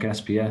hot work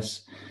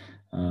SPS.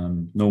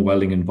 No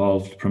welding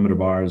involved. Perimeter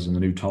bars and the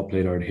new top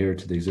plate are adhered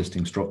to the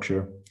existing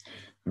structure.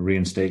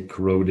 Reinstate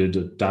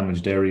corroded,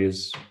 damaged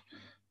areas.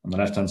 On the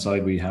left-hand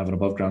side, we have an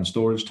above-ground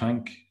storage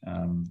tank.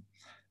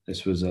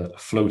 This was a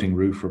floating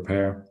roof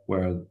repair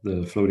where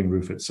the floating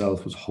roof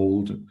itself was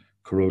holed and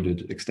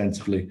corroded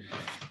extensively.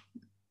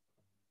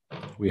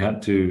 We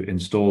had to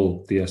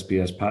install the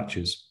SPS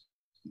patches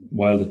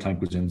while the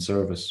tank was in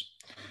service.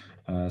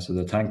 So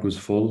the tank was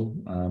full.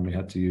 We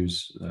had to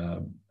use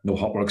no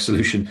hot work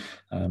solution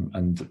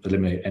and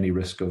eliminate any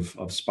risk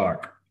of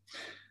spark.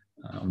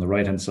 On the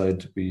right-hand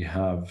side, we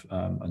have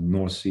a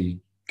North Sea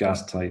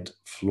gas-tight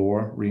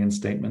floor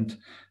reinstatement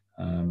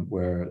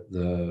where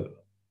the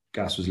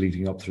gas was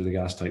leaking up through the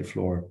gas-tight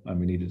floor and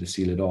we needed to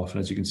seal it off. And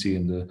as you can see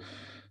in the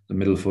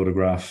middle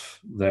photograph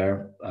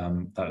there,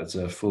 that is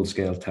a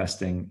full-scale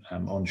testing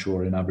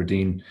onshore in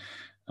Aberdeen,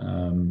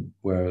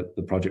 where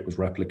the project was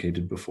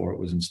replicated before it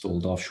was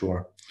installed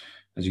offshore.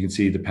 As you can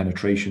see, the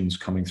penetrations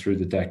coming through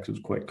the deck was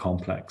quite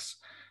complex,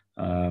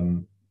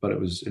 but it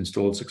was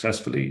installed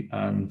successfully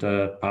and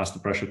passed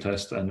the pressure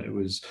test, and it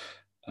was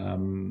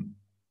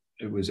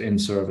in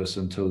service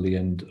until the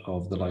end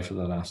of the life of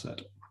that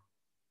asset.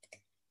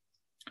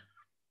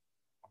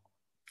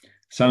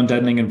 Sound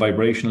deadening and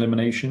vibration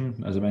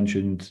elimination. As I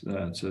mentioned,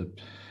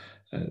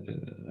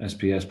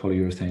 SPS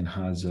polyurethane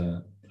has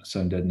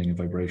sound deadening and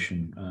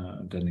vibration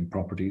deadening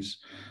properties.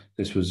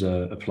 This was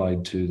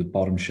applied to the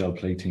bottom shell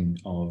plating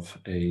of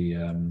a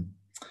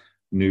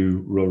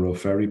new ro-ro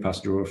ferry,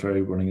 passenger ro-ro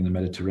ferry running in the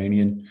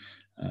Mediterranean,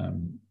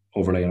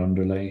 overlay and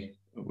underlay,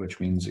 which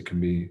means it can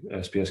be,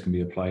 SPS can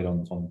be applied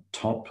on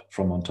top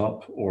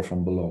or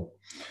from below.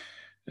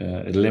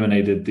 It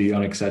eliminated the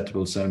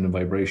unacceptable sound and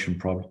vibration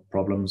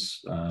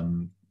problems.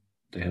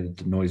 They had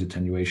the noise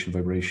attenuation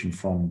vibration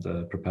from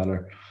the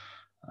propeller.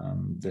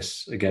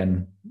 This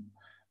again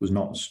was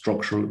not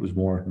structural, it was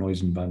more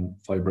noise and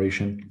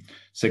vibration.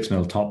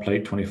 6mm top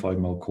plate,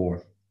 25mm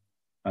core.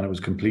 And it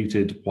was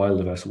completed while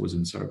the vessel was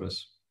in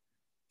service.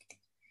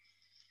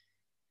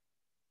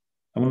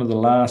 And one of the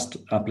last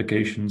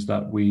applications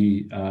that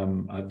we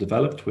have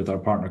developed with our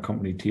partner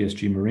company,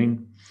 TSG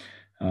Marine,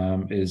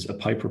 is a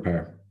pipe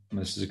repair. And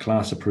this is a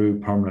class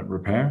approved permanent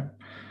repair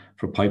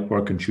for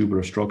pipework and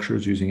tubular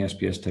structures using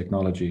SPS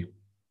technology.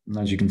 And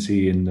as you can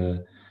see in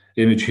the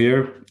image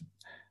here,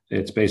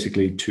 it's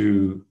basically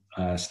two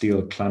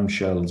steel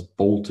clamshells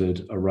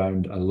bolted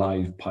around a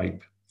live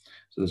pipe.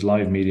 So there's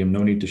live medium,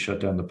 no need to shut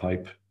down the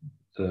pipe.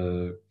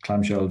 The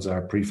clamshells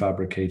are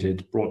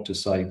prefabricated, brought to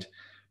site,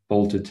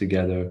 bolted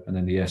together, and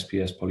then the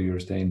SPS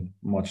polyurethane,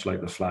 much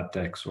like the flat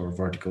decks or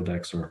vertical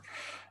decks or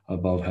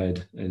above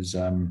head, is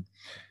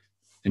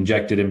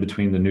injected in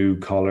between the new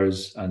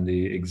collars and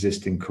the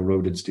existing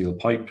corroded steel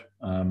pipe,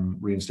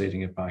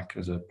 reinstating it back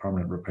as a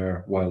permanent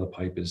repair while the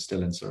pipe is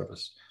still in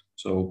service.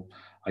 So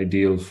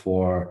ideal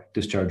for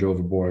discharge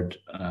overboard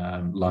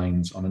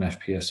lines on an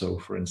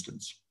FPSO, for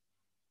instance.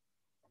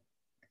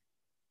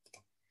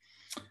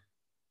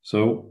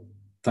 So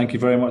thank you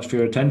very much for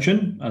your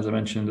attention. As I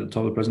mentioned at the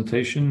top of the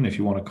presentation, if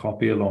you want a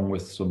copy along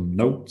with some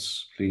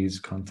notes, please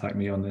contact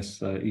me on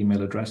this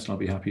email address, and I'll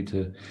be happy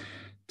to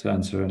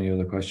answer any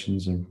other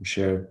questions and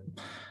share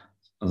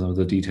some of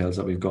the details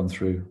that we've gone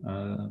through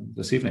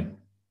this evening.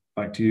 Bye.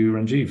 back to you,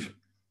 Ranjiv.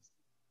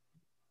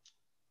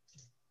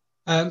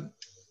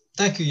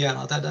 Thank you,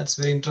 Jana. That's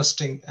very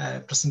interesting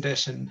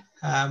presentation.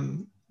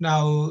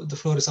 Now the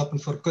floor is open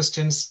for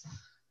questions.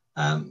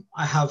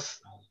 I have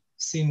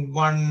seen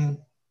one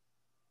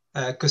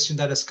question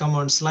that has come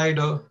on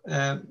Slido.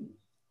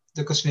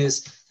 The question is,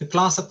 the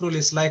class approval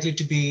is likely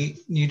to be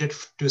needed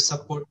to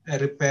support a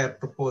repair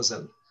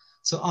proposal.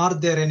 So are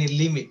there any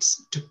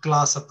limits to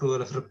class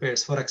approval of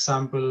repairs? For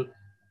example,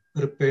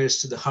 repairs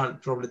to the hull.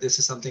 Probably this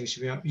is something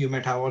you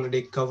might have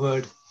already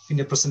covered in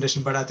your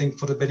presentation, but I think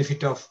for the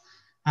benefit of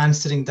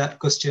answering that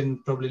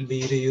question, probably will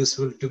be really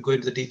useful to go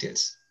into the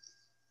details.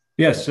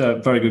 Yes,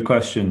 very good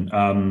question.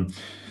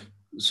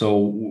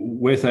 So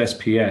with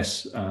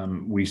SPS,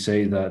 we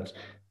say that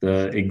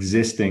the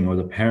existing or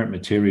the parent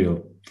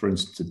material, for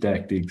instance,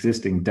 the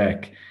existing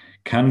deck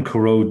can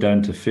corrode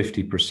down to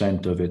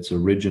 50% of its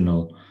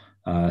original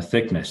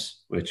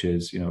thickness, which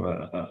is,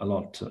 a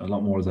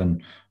lot more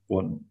than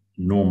what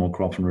normal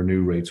crop and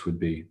renew rates would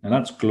be. And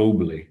that's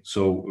globally.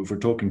 So if we're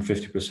talking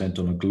 50%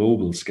 on a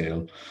global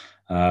scale,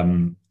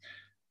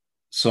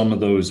 some of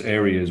those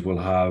areas will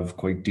have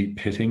quite deep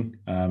pitting,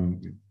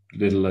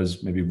 little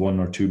as maybe 1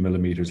 or 2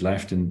 millimeters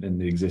left in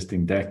the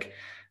existing deck.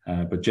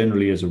 But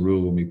generally, as a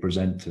rule, when we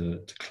present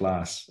to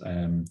class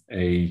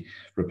a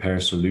repair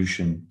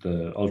solution,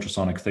 the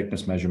ultrasonic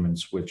thickness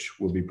measurements, which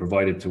will be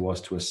provided to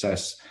us to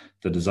assess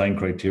the design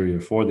criteria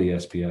for the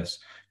SPS,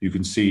 you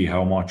can see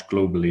how much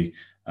globally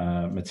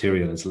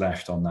material is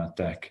left on that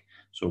deck.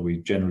 So we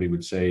generally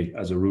would say,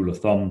 as a rule of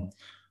thumb,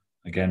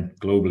 again,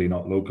 globally,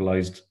 not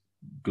localized,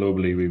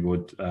 globally, we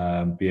would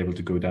be able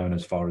to go down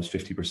as far as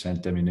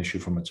 50% diminution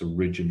from its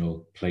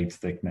original plate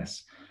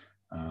thickness.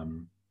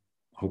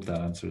 Hope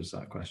that answers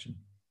that question.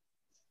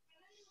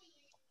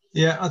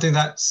 Yeah, I think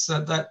that's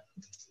that.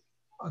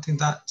 I think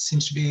that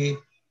seems to be.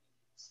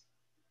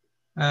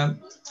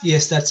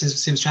 Yes, that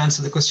seems to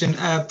answer the question.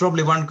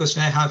 Probably one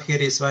question I have here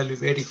is, while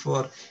we're waiting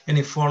for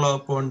any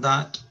follow-up on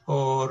that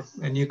or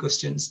new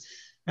questions,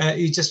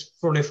 you just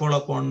probably follow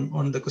up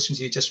on the questions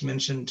you just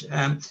mentioned.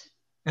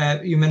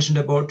 You mentioned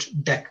about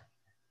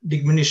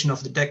diminution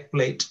of the deck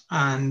plate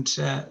and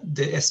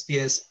the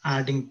SPS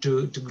adding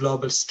to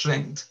global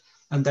strength,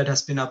 and that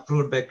has been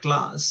approved by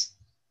class.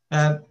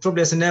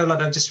 Probably as a naval,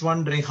 I'm just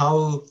wondering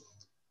how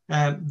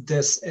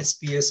this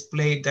SPS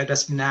plate that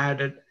has been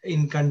added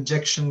in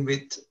conjunction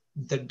with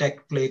the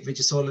deck plate, which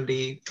is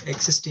already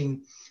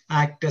existing,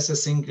 act as a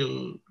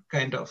single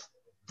kind of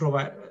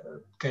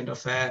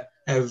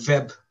a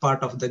web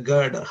part of the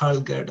girder, hull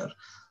girder.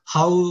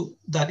 How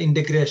that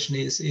integration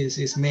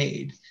is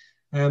made.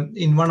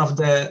 In one of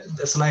the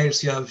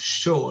slides you have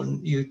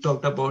shown, you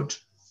talked about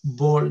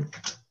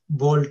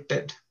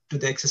bolted to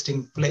the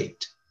existing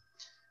plate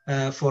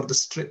for the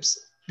strips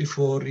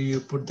before you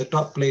put the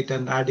top plate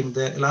and adding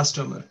the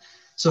elastomer.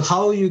 So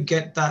how you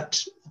get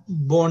that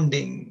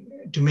bonding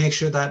to make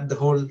sure that the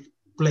whole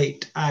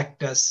plate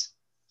act as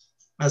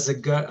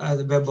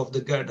the web of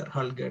the girder,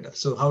 hull girder.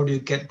 So how do you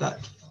get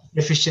that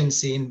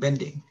efficiency in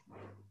bending?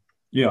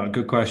 Yeah,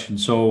 good question.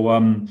 So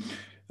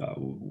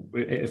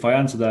if I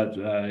answer that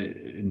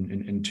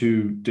in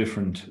two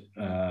different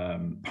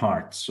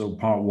parts. So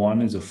part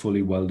one is a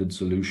fully welded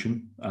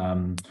solution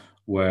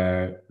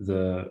where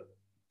the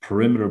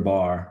perimeter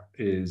bar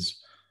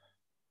is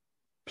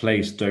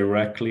placed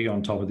directly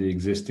on top of the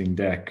existing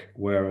deck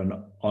where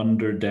an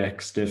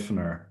under-deck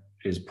stiffener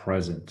is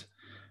present.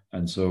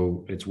 And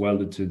so it's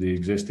welded to the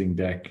existing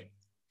deck.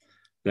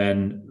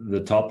 Then the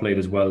top plate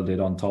is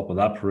welded on top of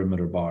that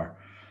perimeter bar.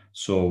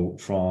 So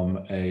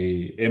from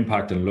a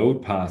impact and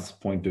load path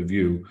point of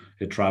view,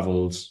 it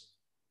travels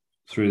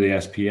through the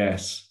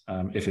SPS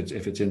if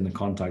it's in the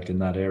contact in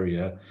that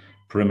area,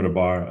 perimeter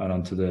bar, and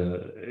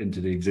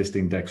into the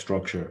existing deck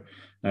structure.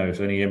 Now,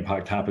 if any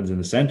impact happens in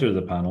the center of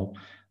the panel,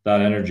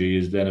 that energy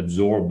is then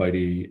absorbed by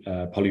the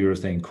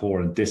polyurethane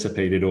core and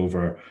dissipated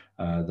over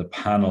the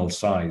panel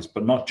size,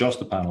 but not just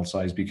the panel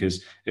size,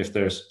 because if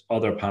there's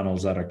other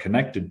panels that are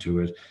connected to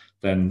it,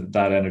 then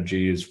that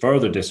energy is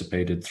further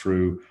dissipated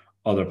through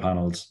other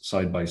panels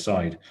side by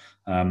side.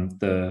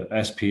 The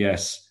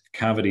SPS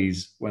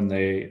cavities, when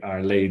they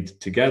are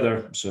laid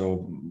together,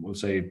 so we'll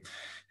say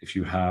if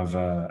you have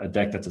a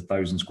deck that's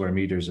 1,000 square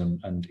meters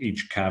and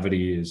each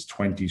cavity is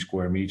 20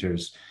 square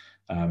meters,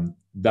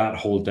 that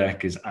whole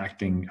deck is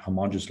acting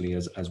homogeneously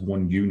as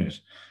one unit.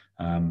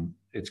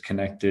 It's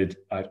connected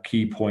at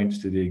key points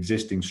to the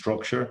existing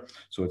structure,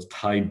 so it's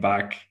tied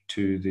back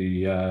to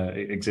the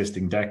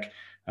existing deck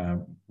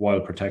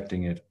while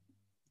protecting it.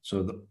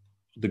 So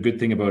the good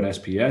thing about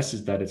SPS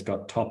is that it's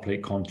got top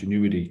plate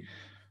continuity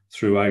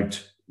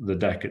throughout the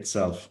deck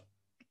itself.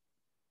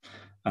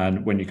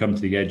 And when you come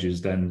to the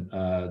edges, then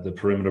the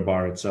perimeter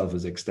bar itself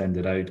is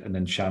extended out and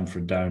then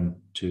chamfered down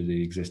to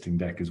the existing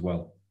deck as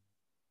well.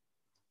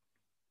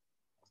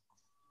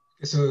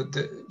 So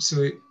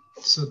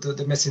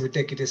the message we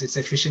take it is it's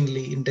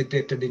efficiently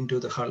integrated into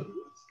the hull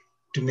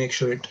to make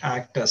sure it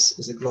acts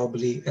as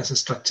a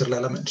structural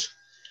element.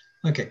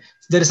 Okay,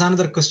 there is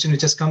another question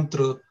which has come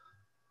through.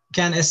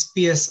 Can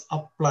SPS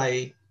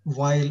apply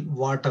while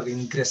water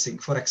ingressing,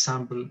 for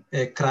example,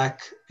 a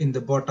crack in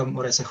the bottom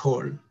or as a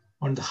hole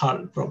on the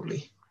hull,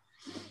 probably?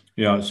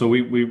 Yeah, so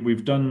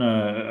we've done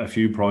a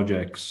few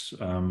projects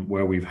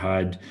where we've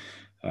had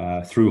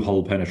through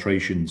hull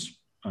penetrations.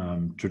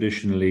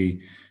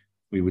 Traditionally,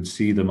 we would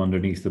see them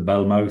underneath the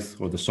bell mouth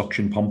or the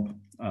suction pump,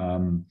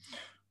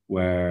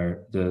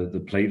 where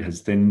the plate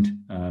has thinned,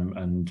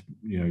 and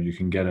you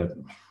can get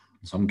in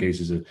some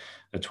cases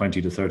a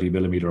 20 to 30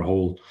 millimeter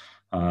hole.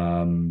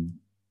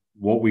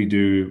 What we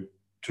do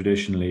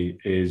traditionally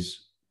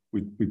is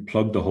we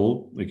plug the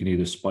hole. We can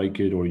either spike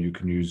it, or you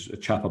can use a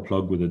chappa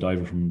plug with a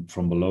diver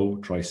from below,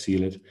 try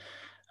seal it.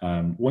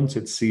 Once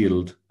it's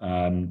sealed,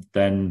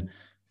 then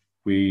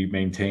we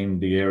maintain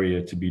the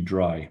area to be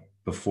dry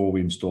before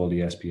we install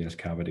the SPS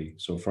cavity.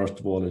 So first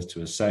of all is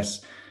to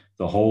assess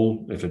the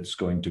hole, if it's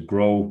going to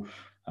grow,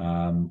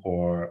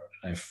 or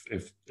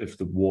if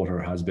the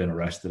water has been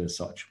arrested as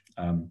such.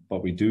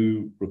 But we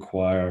do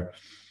require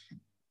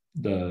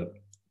the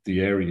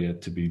area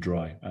to be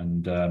dry.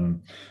 And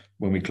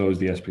when we close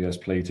the SPS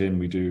plate in,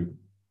 we do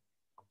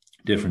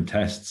different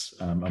tests,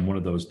 and one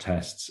of those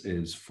tests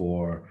is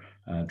for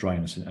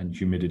dryness and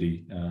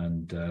humidity.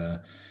 And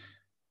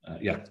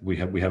we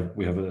have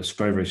a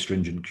very, very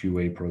stringent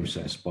QA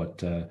process.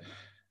 But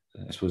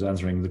I suppose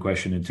answering the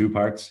question in two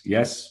parts,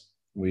 yes,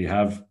 we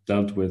have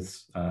dealt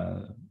with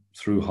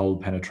through hull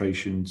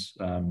penetrations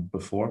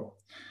before,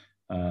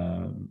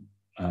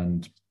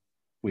 and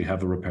we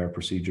have a repair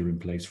procedure in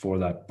place for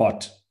that.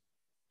 But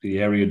the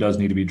area does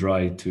need to be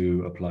dry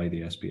to apply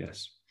the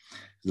SPS.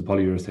 The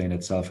polyurethane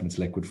itself in its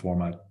liquid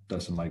format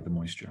doesn't like the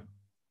moisture.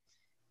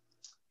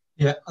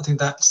 Yeah, I think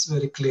that's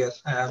very clear,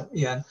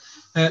 Ian.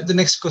 The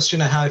next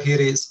question I have here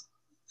is,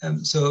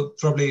 so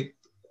probably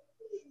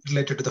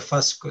related to the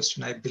first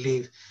question, I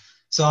believe.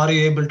 So are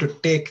you able to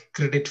take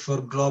credit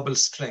for global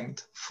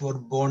strength for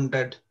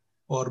bonded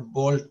or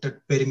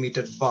bolted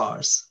perimeter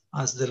bars,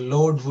 as the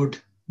load would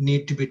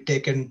need to be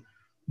taken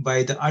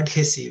by the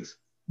adhesive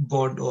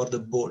bond or the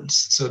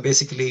bolts? So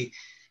basically,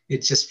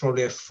 it's just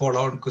probably a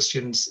follow-on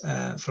questions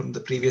from the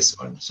previous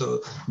one.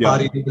 So yeah.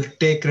 Are you able to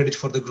take credit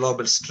for the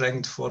global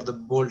strength for the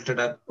bolted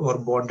or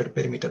bonded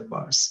perimeter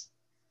bars?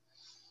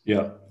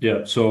 Yeah.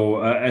 So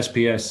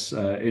SPS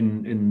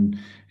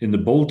in the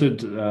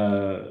bolted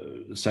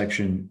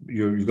section,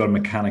 you've got a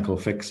mechanical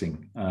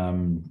fixing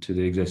to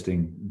the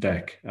existing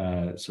deck.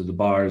 So the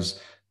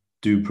bars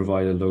do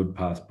provide a load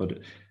path, but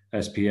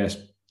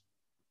SPS,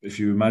 if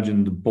you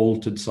imagine the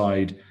bolted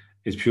side,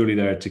 is purely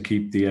there to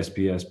keep the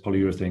SPS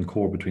polyurethane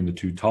core between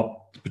the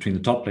top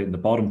plate and the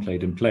bottom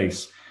plate in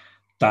place.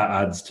 That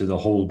adds to the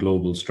whole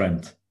global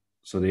strength.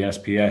 So the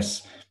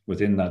SPS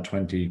within that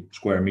 20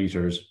 square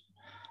meters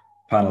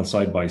panel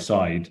side by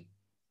side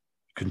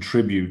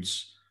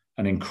contributes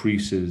and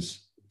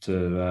increases to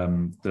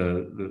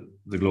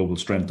the global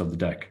strength of the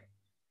deck.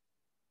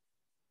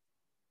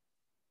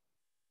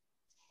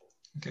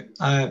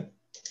 Okay.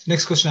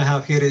 Next question I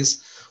have here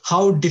is,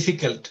 how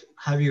difficult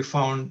have you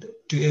found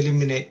to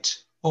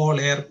eliminate all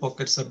air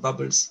pockets or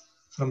bubbles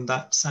from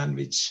that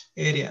sandwich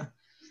area?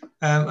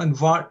 And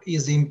what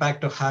is the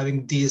impact of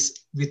having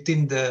these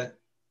within the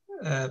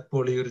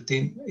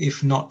polyurethane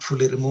if not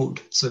fully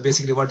removed? So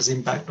basically, what is the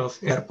impact of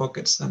air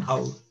pockets and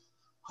how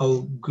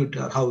good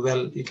or how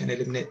well you can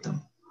eliminate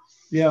them?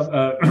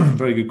 Yeah,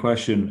 very good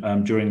question.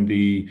 During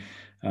the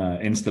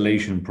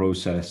installation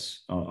process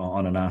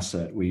on an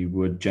asset, we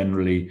would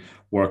generally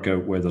work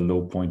out where the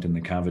low point in the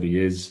cavity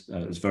is.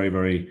 It's very,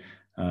 very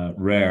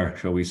rare,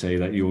 shall we say,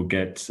 that you'll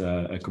get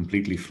a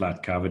completely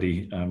flat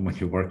cavity when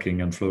you're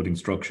working on floating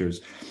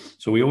structures.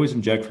 So we always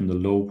inject from the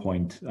low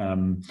point.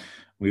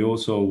 We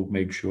also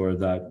make sure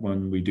that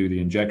when we do the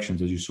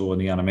injections, as you saw in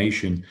the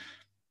animation,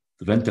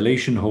 the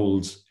ventilation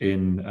holes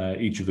in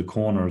each of the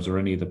corners or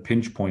any of the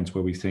pinch points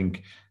where we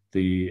think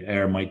the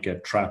air might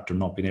get trapped or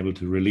not being able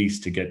to release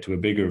to get to a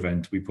bigger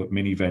vent, we put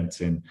mini vents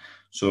in.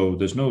 So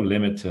there's no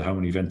limit to how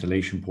many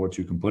ventilation ports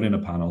you can put in a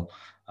panel,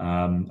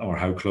 or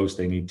how close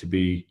they need to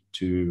be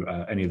to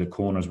any of the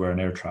corners where an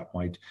air trap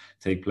might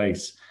take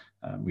place.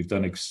 We've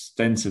done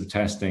extensive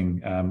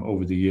testing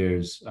over the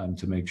years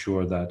to make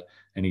sure that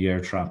any air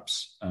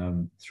traps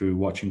through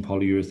watching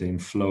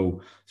polyurethane flow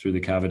through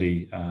the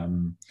cavity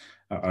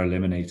are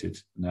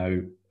eliminated. Now,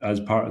 as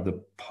part of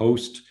the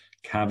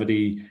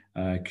post-cavity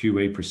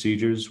QA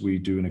procedures, we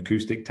do an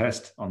acoustic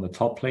test on the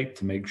top plate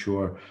to make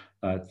sure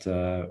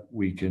that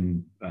we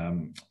can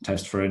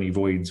test for any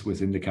voids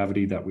within the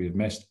cavity that we have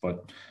missed.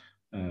 But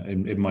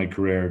in my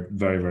career,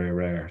 very, very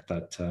rare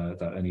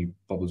that any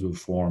bubbles will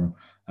form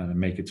and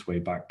make its way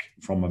back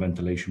from a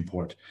ventilation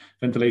port.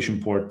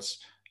 Ventilation ports,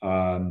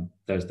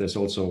 there's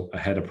also a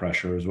head of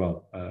pressure as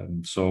well.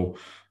 So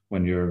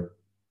when you're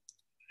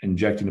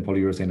injecting the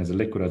polyurethane as a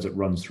liquid, as it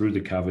runs through the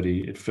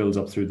cavity, it fills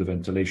up through the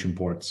ventilation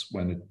ports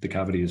when the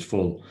cavity is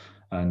full,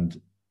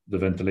 and the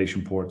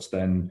ventilation ports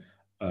then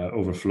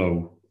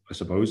overflow, I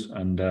suppose,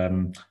 and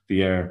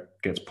the air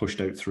gets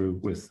pushed out through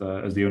with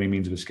as the only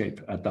means of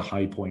escape at the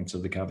high points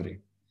of the cavity.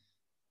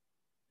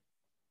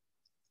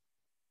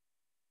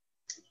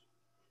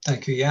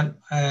 Thank you, Jan.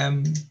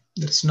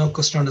 There's no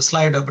question on the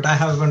slide, but I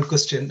have one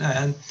question.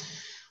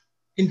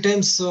 In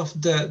terms of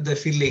the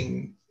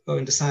filling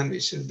in the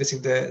sandwich,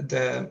 basically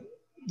the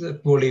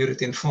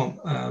polyurethane foam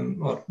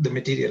or the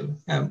material,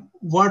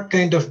 what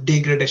kind of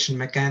degradation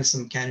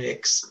mechanism can you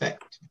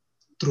expect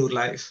through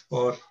life,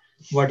 or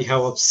what you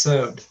have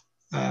observed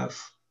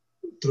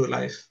through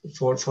life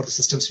for the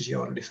systems which you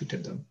already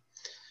fitted them,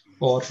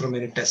 or from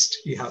any test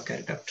you have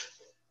carried out?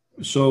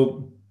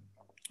 So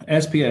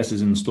SPS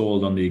is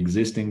installed on the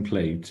existing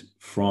plate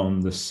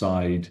from the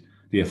side,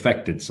 the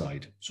affected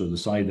side. So the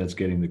side that's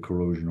getting the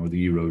corrosion or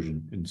the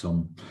erosion in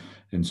some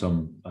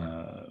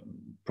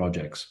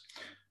projects.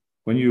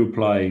 When you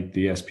apply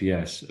the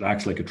SPS, it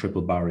acts like a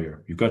triple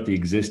barrier. You've got the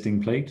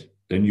existing plate,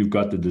 then you've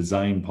got the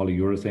design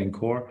polyurethane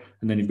core,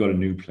 and then you've got a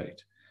new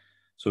plate.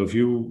 So if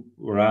you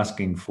were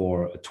asking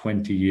for a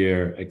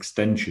 20-year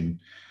extension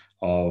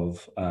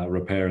of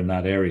repair in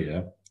that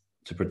area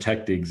to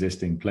protect the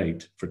existing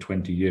plate for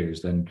 20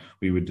 years, then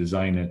we would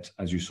design it,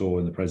 as you saw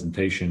in the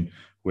presentation,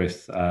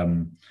 with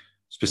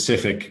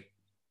specific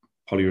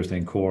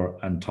polyurethane core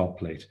and top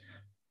plate.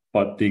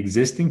 But the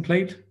existing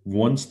plate,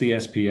 once the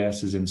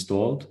SPS is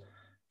installed,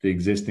 the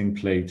existing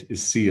plate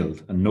is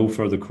sealed and no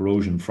further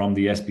corrosion from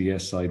the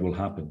SPS side will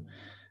happen.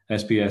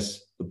 SPS,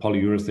 the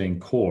polyurethane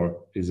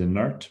core, is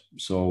inert,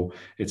 so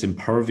it's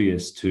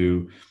impervious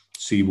to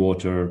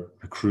seawater,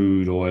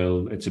 crude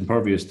oil. It's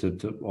impervious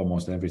to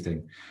almost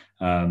everything.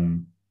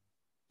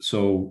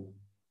 So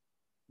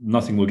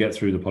nothing will get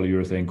through the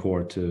polyurethane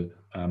core to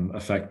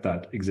affect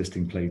that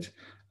existing plate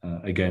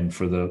again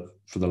for the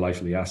life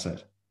of the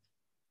asset.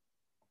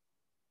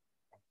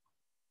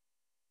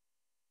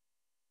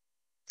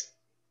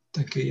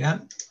 Thank you,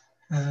 Jan.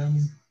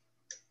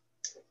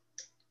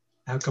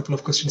 I have a couple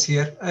of questions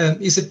here.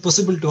 Is it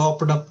possible to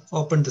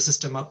open the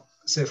system up,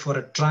 say for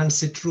a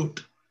transit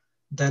route,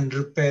 then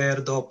repair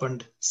the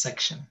opened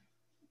section?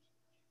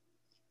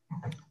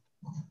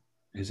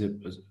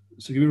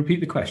 So you repeat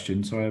the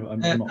question? Sorry,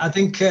 I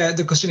think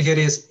the question here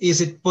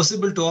is it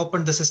possible to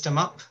open the system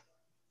up,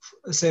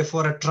 say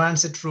for a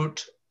transit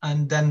route,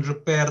 and then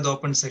repair the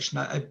open section?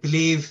 I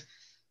believe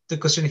the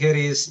question here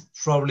is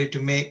probably to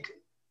make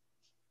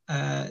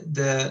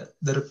the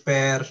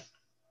repair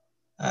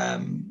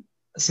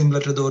similar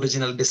to the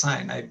original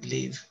design, I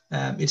believe.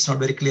 It's not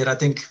very clear. I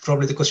think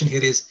probably the question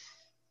here is,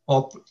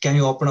 can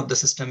you open up the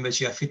system which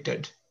you have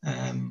fitted,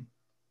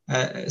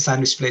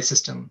 sandwich plate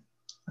system,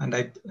 and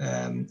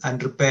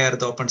repair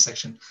the open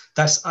section?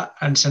 I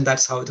understand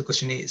that's how the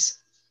question is,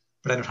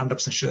 but I'm not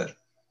 100% sure.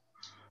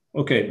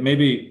 Okay,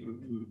 maybe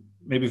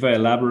if I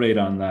elaborate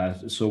on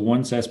that. So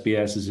once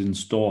SPS is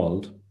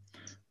installed,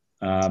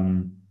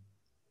 can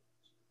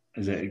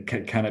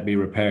it be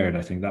repaired?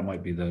 I think that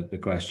might be the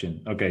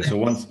question. Okay, so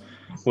once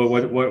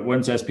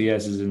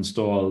SPS is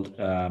installed,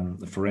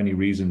 for any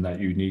reason that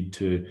you need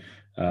to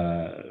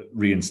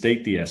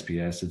reinstate the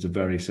SPS, it's a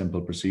very simple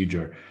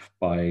procedure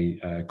by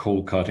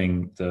cold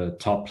cutting the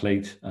top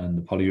plate and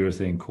the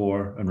polyurethane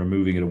core and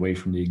removing it away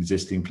from the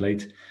existing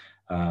plate,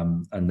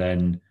 and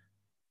then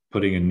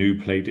putting a new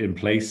plate in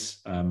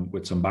place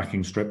with some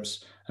backing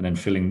strips, and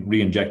then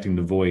re-injecting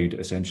the void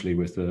essentially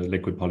with the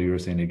liquid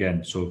polyurethane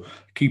again. So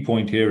key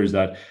point here is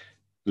that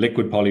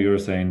liquid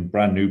polyurethane,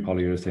 brand new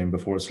polyurethane,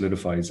 before it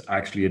solidifies,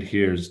 actually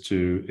adheres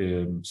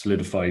to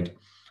solidified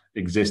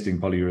existing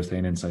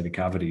polyurethane inside a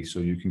cavity, so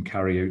you can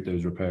carry out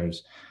those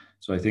repairs.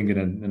 So I think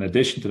in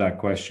addition to that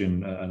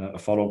question, a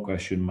follow-up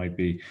question might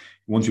be,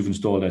 once you've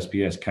installed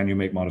SPS, can you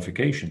make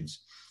modifications?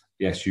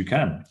 Yes, you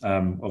can.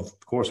 Of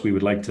course, we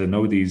would like to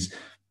know these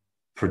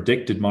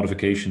predicted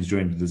modifications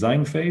during the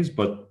design phase,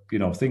 but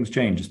things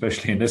change,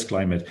 especially in this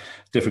climate.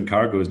 Different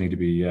cargoes need to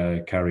be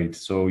carried.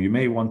 So you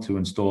may want to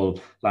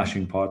install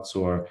lashing pots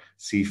or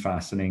sea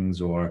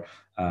fastenings or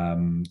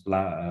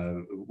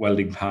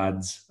welding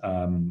pads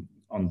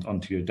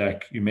onto your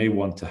deck. You may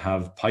want to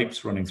have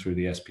pipes running through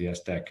the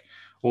SPS deck.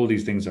 All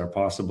these things are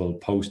possible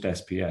post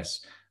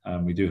SPS.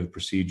 We do have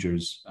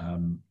procedures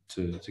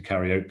to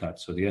carry out that.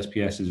 So the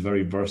SPS is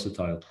very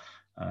versatile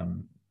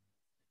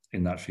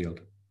in that field.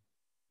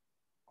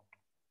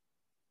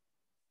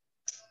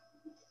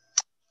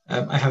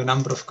 I have a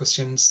number of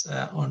questions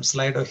on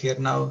Slido here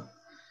now.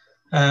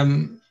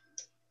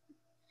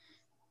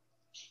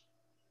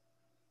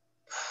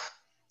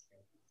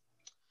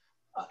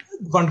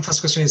 One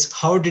first question is,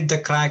 how did the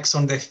cracks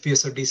on the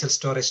FPSO diesel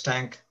storage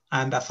tank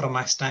and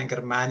Aframax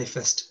tanker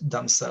manifest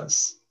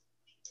themselves?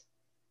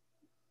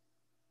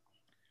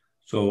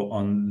 So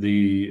on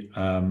the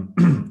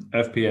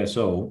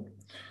FPSO,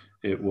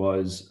 it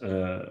was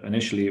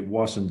initially, it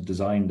wasn't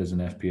designed as an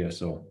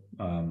FPSO.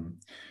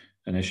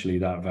 Initially,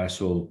 that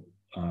vessel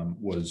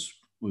was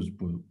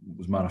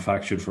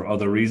manufactured for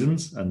other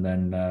reasons, and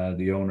then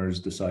the owners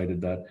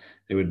decided that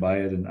they would buy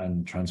it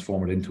and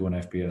transform it into an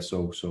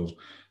FPSO. So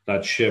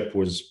that ship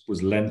was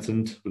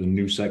lengthened with a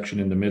new section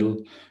in the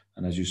middle,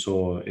 and as you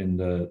saw in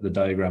the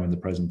diagram in the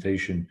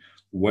presentation,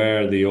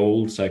 where the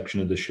old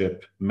section of the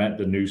ship met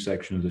the new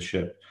section of the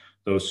ship,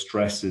 those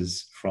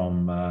stresses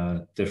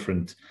from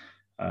different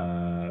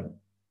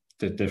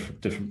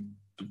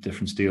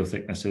different steel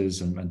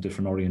thicknesses and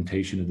different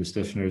orientation of the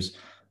stiffeners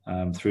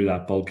through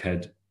that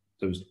bulkhead.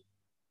 Those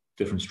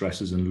different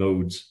stresses and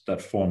loads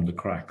that formed the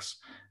cracks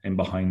in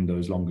behind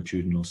those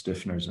longitudinal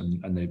stiffeners,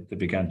 and they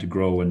began to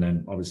grow and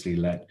then obviously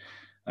let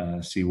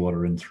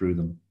seawater in through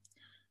them.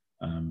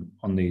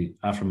 On the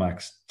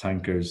Aframax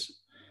tankers,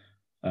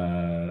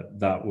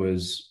 that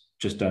was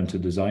just down to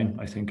design.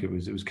 I think it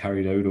was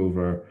carried out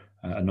over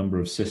a number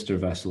of sister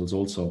vessels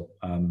also.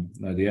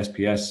 Now the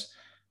SPS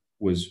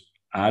was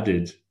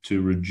added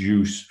to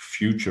reduce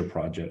future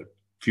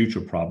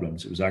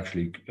problems. It was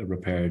actually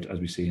repaired, as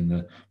we see in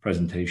the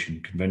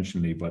presentation,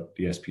 conventionally, but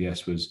the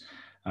SPS was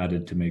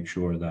added to make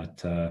sure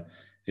that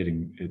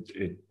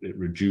it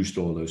reduced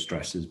all those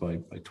stresses by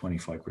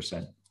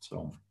 25%.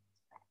 So.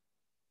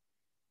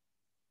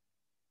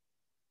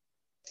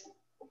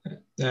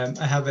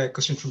 I have a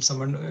question from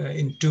someone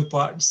in two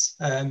parts.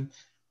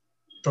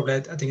 Probably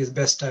I think it's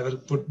best I will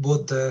put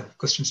both the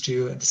questions to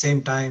you at the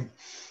same time.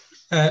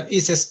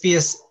 Is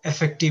SPS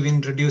effective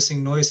in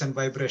reducing noise and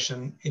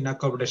vibration in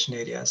accommodation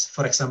areas?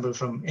 For example,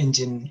 from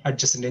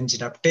adjacent engine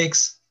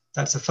uptakes?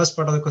 That's the first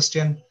part of the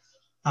question.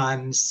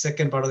 And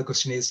second part of the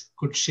question is,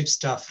 could ship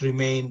staff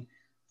remain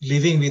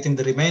living within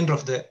the remainder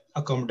of the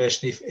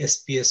accommodation if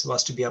SPS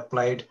was to be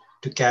applied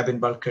to cabin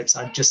bulkheads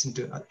adjacent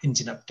to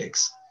engine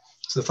uptakes?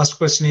 So the first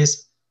question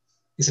is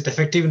it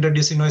effective in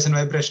reducing noise and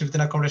vibration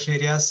within accommodation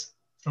areas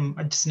from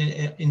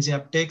adjacent engine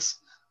uptakes?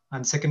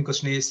 And second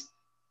question is,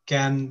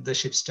 can the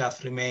ship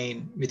staff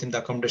remain within the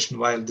accommodation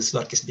while this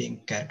work is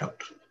being carried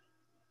out?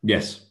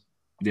 Yes.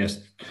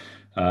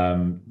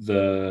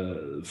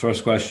 The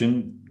first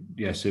question,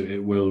 yes,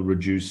 it will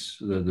reduce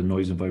the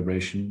noise and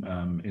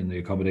vibration in the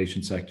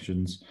accommodation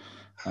sections.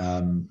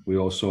 We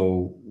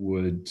also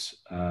would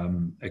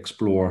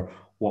explore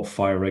what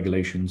fire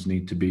regulations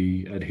need to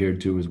be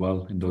adhered to as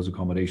well in those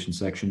accommodation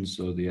sections.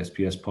 So the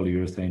SPS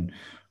polyurethane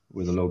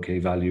with a low K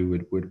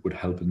value would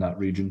help in that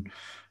region.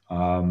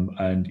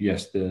 And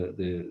yes,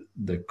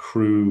 the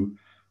crew,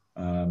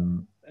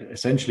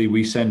 essentially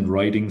we send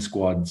riding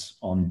squads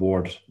on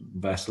board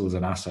vessels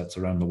and assets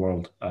around the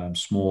world,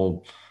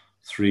 small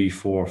 3,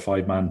 4,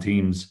 5-man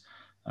teams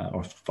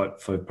or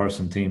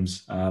 5-person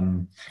teams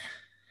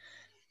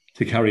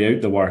to carry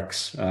out the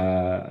works.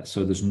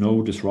 So there's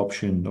no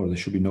disruption, or there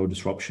should be no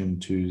disruption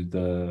to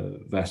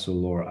the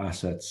vessel or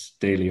assets'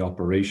 daily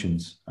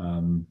operations.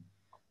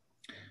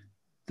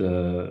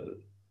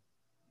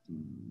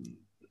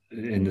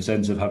 In the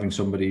sense of having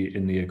somebody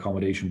in the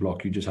accommodation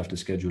block, you just have to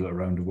schedule it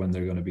around when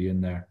they're going to be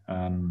in there.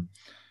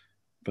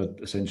 But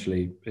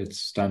essentially, it's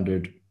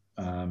standard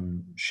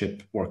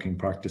ship working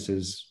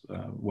practices.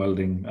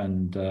 Welding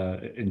and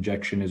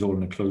injection is all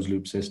in a closed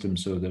loop system,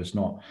 so there's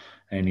not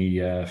any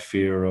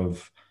fear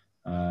of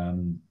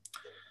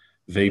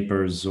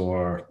vapors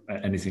or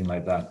anything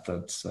like that.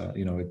 That's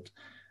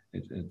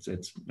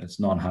it's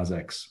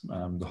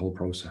non-HAZEX, the whole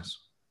process.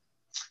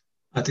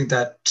 I think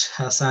that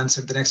has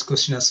answered the next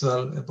question as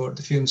well about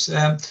the fumes.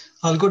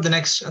 I'll go to the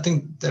next. I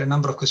think there are a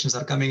number of questions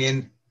that are coming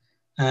in.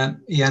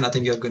 Ian, I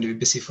think you're going to be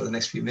busy for the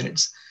next few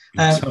minutes.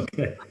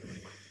 Okay.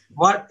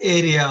 What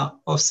area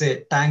of,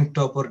 say, tank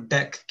top or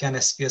deck can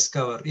SPS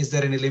cover? Is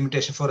there any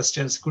limitation? For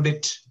instance, could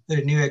it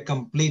renew a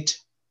complete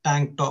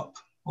tank top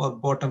or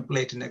bottom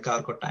plate in a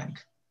cargo tank?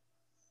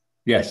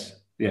 Yes.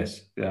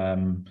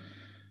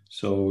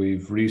 So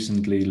we've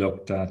recently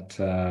looked at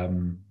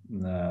an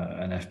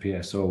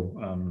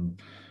FPSO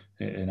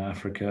in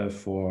Africa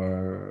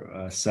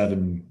for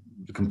 7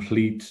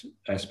 complete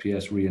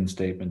SPS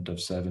reinstatement of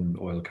 7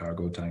 oil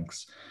cargo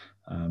tanks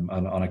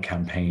on a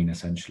campaign,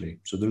 essentially.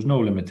 So there's no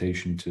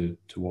limitation to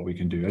what we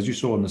can do. As you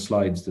saw on the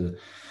slides, the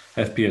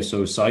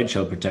FPSO side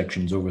shell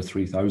protection is over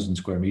 3,000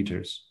 square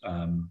meters.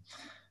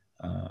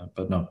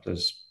 But no,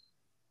 there's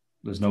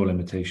no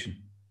limitation.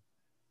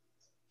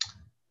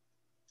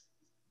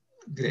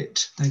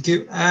 Great, thank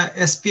you.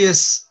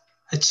 SPS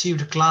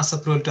achieved class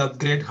approval to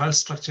upgrade hull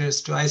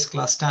structures to ICE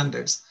class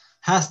standards.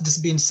 Has this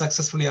been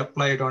successfully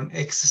applied on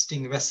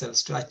existing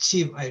vessels to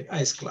achieve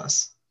ICE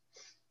class?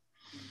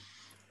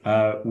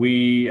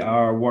 We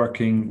are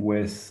working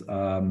with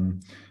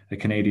a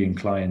Canadian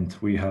client.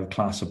 We have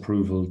class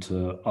approval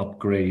to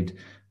upgrade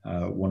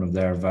one of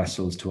their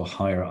vessels to a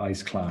higher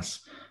ICE class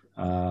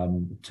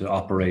to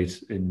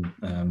operate in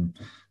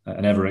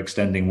an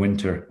ever-extending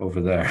winter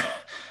over there.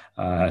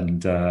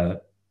 And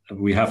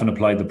we haven't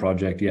applied the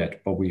project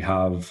yet, but we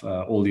have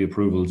all the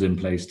approvals in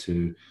place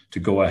to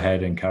go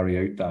ahead and carry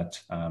out that,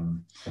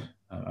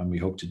 and we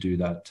hope to do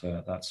that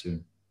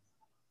soon.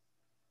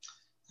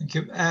 Thank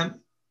you.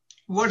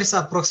 What is the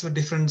approximate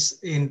difference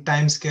in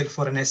timescale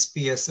for an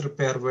SPS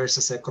repair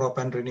versus a crop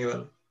and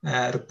renewal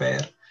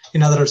repair?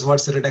 In other words,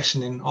 what's the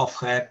reduction in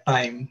off-hire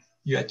time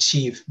you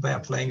achieve by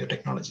applying your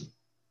technology?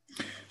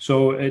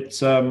 So it's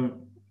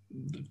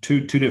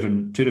two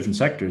different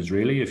sectors,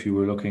 really. If you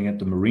were looking at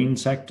the marine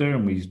sector,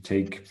 and we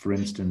take, for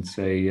instance,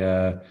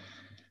 a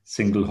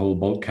single hull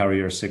bulk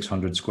carrier,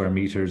 600 square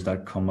meters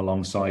that come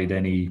alongside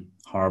any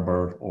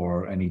harbor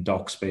or any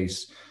dock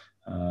space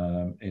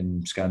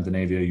in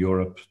Scandinavia,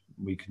 Europe,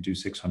 we can do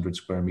 600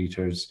 square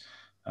meters.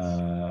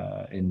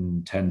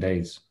 in 10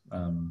 days,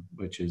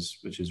 which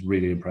is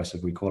really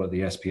impressive. We call it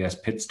the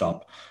SPS pit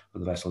stop, where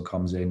the vessel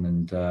comes in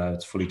and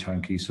it's fully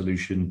turnkey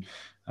solution.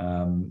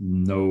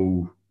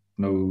 No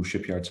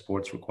shipyard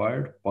supports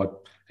required.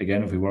 But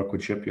again, if we work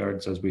with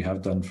shipyards, as we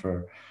have done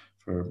for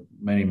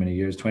many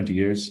years, 20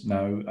 years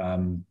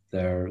now,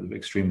 they're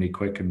extremely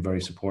quick and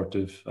very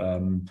supportive.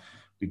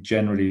 We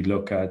generally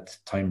look at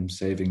time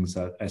savings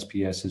that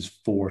SPS is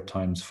 4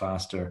 times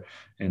faster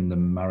in the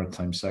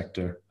maritime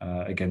sector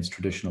against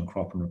traditional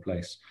crop and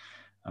replace.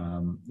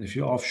 If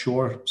you're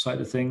offshore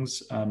side of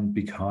things,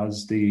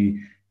 because the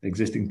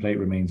existing plate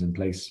remains in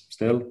place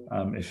still,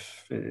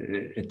 if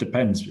it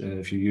depends.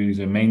 If you use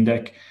a main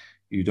deck,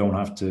 you don't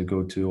have to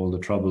go to all the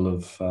trouble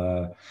of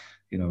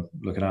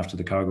looking after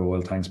the cargo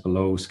oil tanks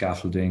below,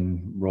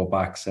 scaffolding, rope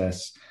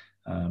access.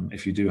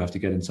 If you do have to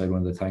get inside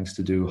one of the tanks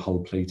to do hull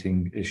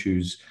plating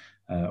issues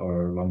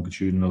or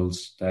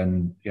longitudinals,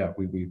 then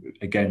we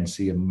again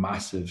see a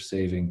massive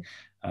saving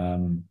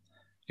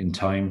in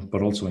time,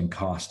 but also in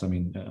cost. I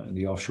mean,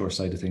 the offshore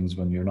side of things,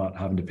 when you're not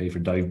having to pay for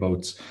dive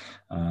boats,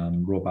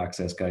 rope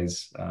access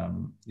guys,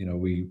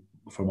 we,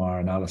 from our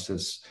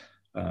analysis,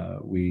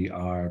 we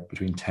are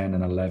between 10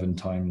 and 11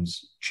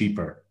 times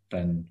cheaper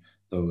than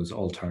those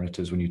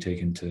alternatives when you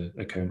take into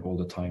account all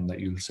the time that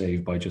you'll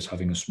save by just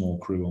having a small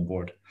crew on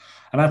board.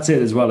 And that's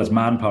it, as well as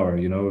manpower. I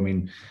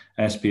mean,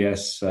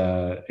 SPS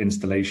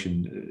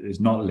installation is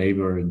not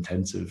labor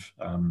intensive.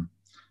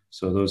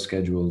 So those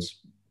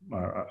schedules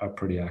are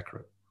pretty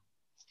accurate.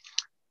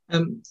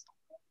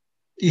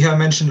 You have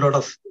mentioned a lot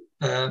of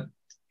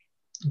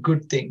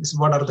good things.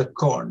 What are the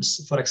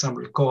cons? For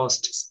example,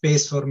 cost,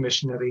 space for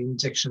machinery,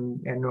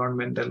 injection,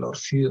 environmental or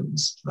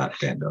fumes, that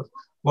kind of.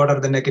 What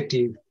are the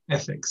negative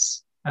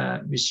effects,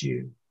 which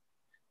you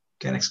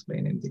can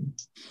explain anything?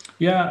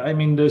 Yeah, I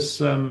mean, there's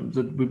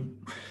the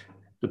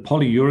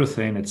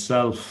polyurethane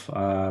itself.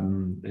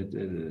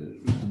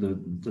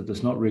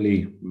 There's not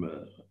really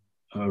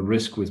a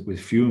risk with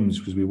fumes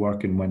because we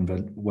work in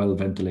well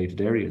ventilated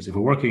areas. If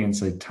we're working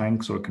inside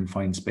tanks or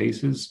confined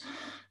spaces,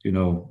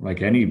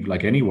 like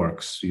any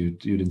works,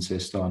 you'd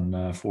insist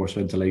on forced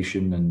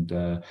ventilation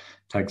and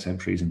tank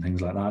sentries and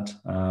things like that.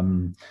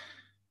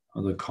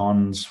 The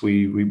cons,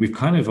 we've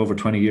kind of over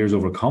 20 years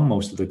overcome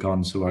most of the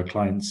cons, so our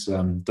clients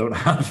don't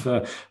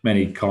have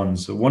many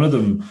cons. So one of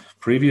them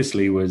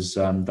previously was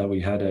that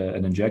we had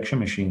an injection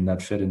machine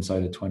that fit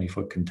inside a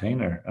 20-foot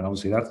container, and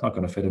obviously that's not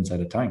going to fit inside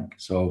a tank.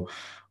 So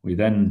we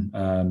then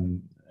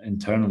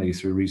internally,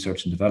 through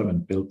research and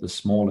development, built the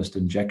smallest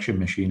injection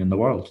machine in the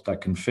world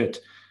that can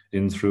fit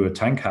in through a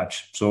tank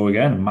hatch. So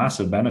again,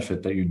 massive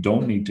benefit that you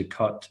don't need to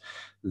cut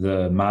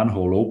the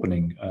manhole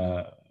opening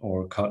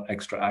or cut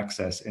extra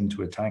access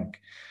into a tank.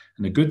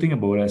 And the good thing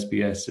about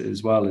SPS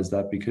as well is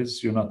that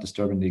because you're not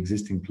disturbing the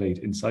existing plate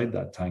inside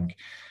that tank,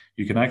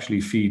 you can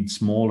actually feed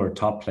smaller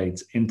top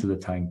plates into the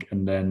tank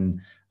and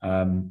then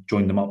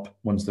join them up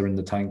once they're in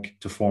the tank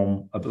to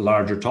form a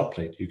larger top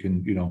plate. You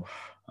can,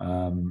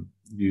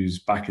 use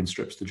backing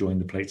strips to join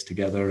the plates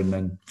together and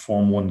then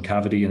form one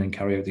cavity and then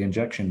carry out the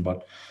injection.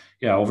 But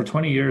yeah, over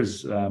 20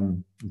 years,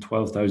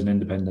 12,000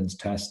 independence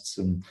tests,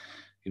 and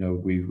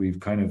we've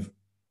kind of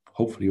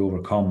hopefully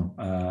overcome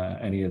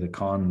any of the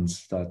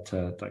cons that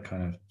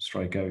kind of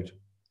strike out.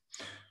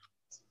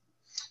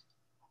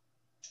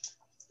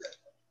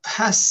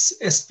 Has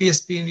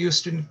SPS been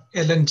used in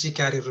LNG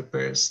carrier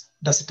repairs?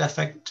 Does it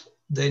affect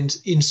the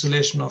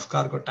insulation of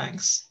cargo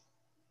tanks?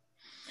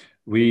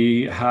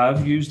 We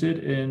have used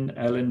it in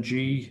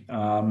LNG.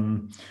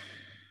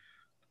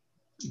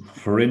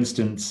 For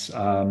instance,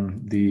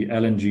 the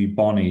LNG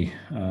Bonnie,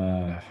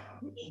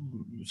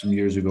 some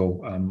years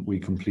ago, we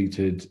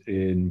completed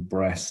in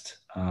Brest.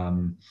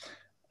 And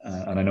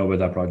I know about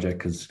that project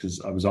because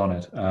I was on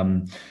it.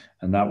 And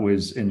that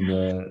was in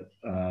the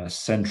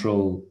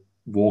central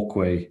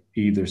walkway.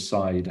 Either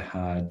side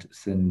had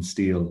thin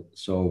steel.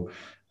 So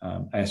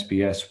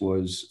SPS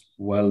was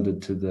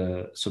welded to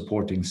the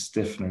supporting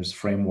stiffeners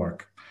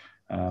framework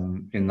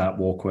in that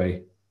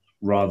walkway,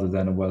 rather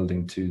than a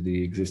welding to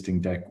the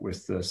existing deck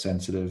with the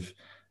sensitive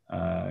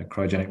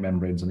cryogenic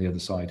membranes on the other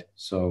side.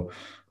 So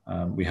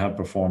we have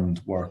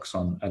performed works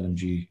on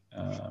LNG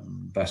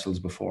vessels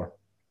before.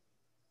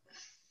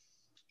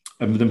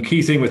 And the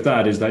key thing with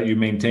that is that you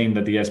maintain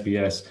that the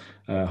SPS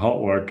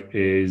hot work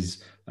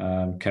is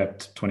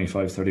kept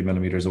 25, 30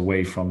 millimeters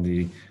away from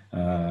the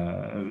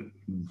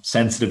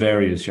sensitive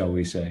areas, shall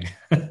we say.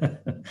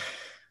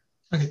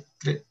 Okay,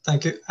 great.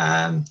 Thank you.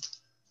 I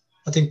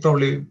think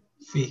probably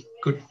we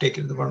could take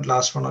the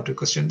last one or two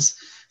questions.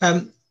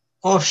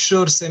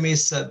 Offshore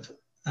semi-sub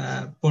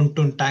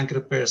pontoon tank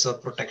repairs or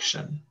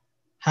protection,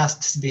 has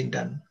this been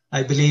done?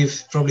 I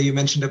believe probably you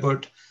mentioned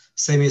about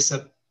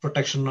semi-sub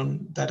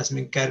protection that has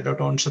been carried out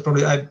on. So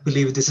probably I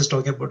believe this is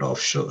talking about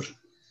offshore.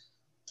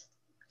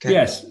 Okay.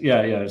 Yes,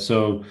 yeah.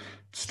 So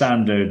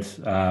standard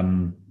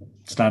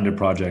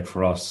project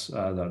for us,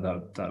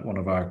 that one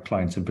of our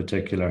clients in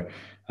particular,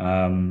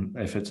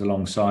 if it's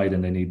alongside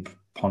and they need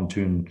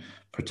pontoon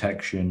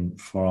protection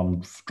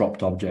from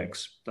dropped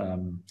objects.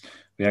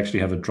 We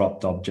actually have a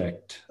dropped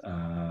object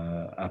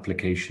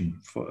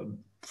application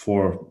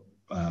for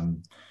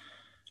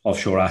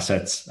offshore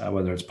assets,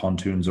 whether it's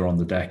pontoons or on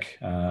the deck.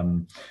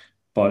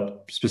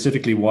 But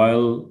specifically,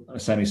 while a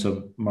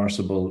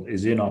semi-submersible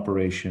is in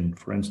operation,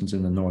 for instance,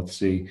 in the North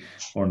Sea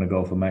or in the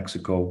Gulf of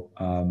Mexico,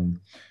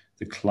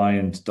 the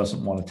client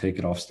doesn't want to take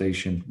it off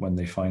station when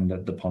they find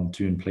that the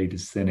pontoon plate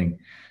is thinning.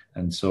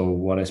 And so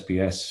what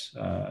SPS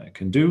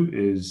can do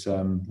is,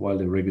 while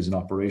the rig is in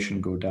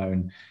operation, go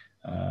down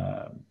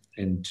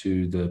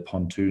into the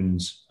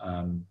pontoons.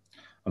 I'm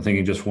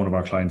thinking just one of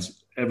our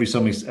clients. Every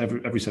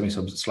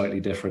semi-sub is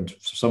slightly different.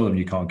 So some of them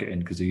you can't get in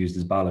because they're used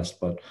as ballast,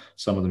 but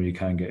some of them you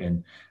can get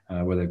in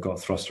where they've got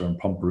thruster and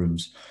pump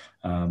rooms,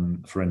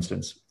 for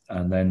instance.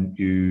 And then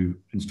you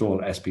install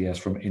SPS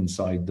from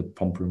inside the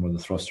pump room or the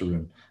thruster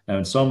room. Now,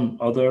 in some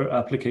other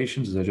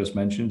applications, as I just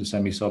mentioned, the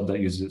semi-sub that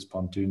uses its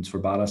pontoons for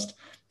ballast,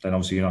 then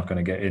obviously you're not going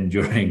to get in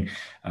during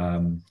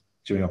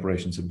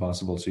operations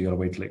impossible. So you got to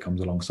wait till it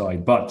comes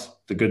alongside. But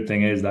the good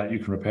thing is that you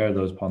can repair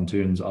those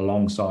pontoons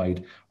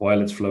alongside while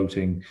it's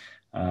floating,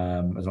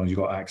 as long as you've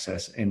got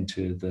access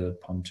into the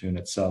pontoon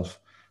itself.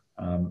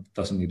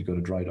 Doesn't need to go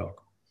to dry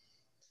dock.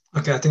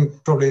 Okay, I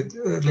think probably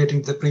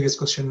relating to the previous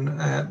question,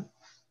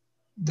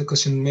 the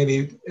question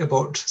maybe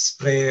about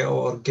spray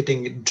or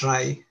getting it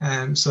dry.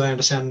 So I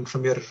understand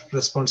from your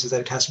responses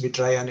that it has to be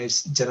dry, and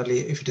it's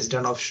generally, if it is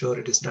done offshore,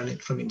 it is done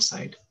it from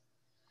inside.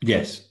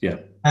 Yes, yeah.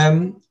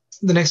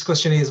 The next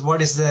question is,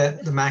 what is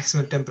the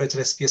maximum temperature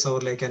SPS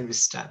overlay can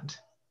withstand?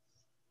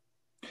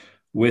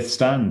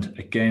 Withstand,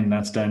 again,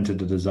 that's down to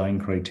the design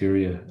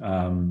criteria.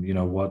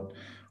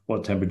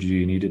 What temperature do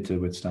you need it to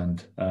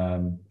withstand?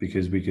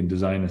 Because we can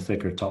design a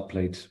thicker top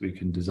plate, we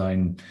can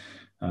design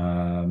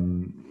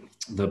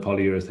the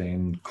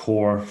polyurethane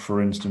core,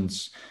 for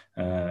instance.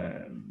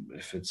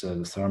 If it's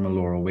a thermal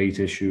or a weight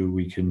issue,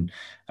 we can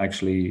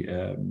actually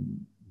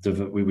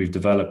we've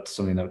developed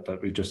something that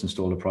we've just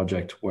installed a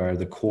project where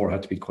the core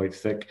had to be quite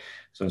thick.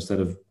 So instead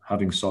of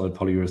having solid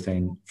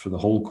polyurethane for the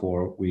whole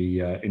core, we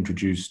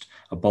introduced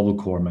a bubble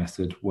core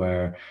method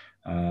where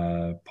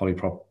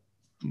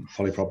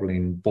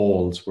polypropylene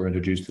balls were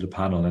introduced to the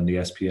panel, and the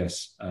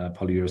SPS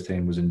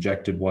polyurethane was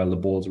injected while the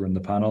balls were in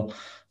the panel.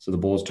 So the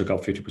balls took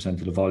up 50%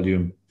 of the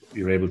volume.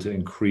 You're able to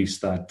increase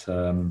that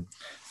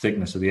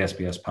thickness of the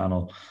SPS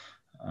panel.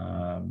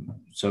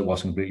 So it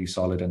wasn't completely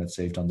solid, and it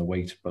saved on the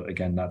weight. But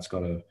again, that's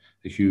got a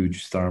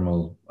huge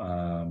thermal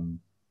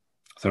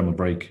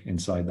break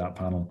inside that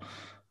panel.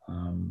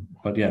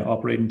 But yeah,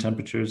 operating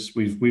temperatures,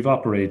 we've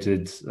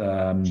operated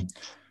on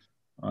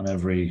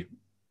every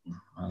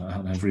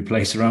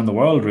place around the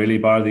world, really,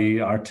 bar the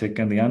Arctic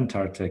and the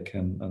Antarctic,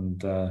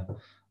 and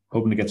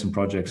hoping to get some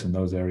projects in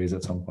those areas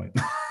at some point.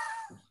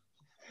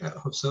 I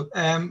hope so.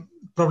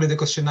 Probably the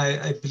question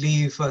I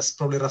believe was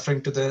probably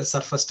referring to the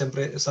surface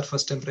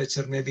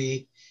temperature,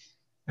 maybe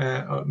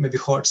or maybe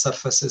hot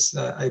surfaces.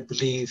 I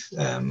believe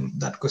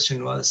that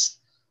question was.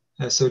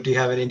 So do you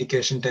have an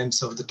indication in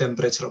terms of the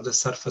temperature of the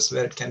surface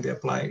where it can be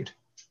applied,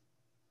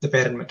 the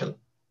parent metal?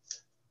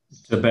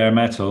 The bare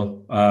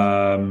metal.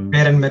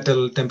 Parent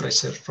metal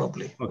temperature,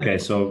 probably. Okay,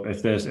 so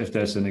if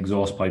there's an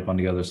exhaust pipe on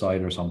the other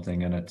side or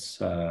something, and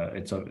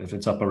if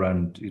it's up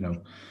around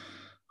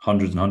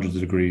hundreds and hundreds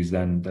of degrees,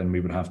 then we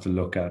would have to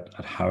look at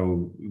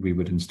how we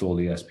would install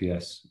the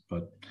SPS.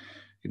 But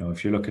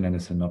if you're looking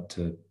anything up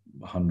to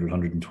 100,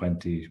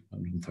 120,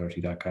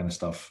 130, that kind of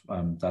stuff,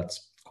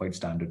 that's quite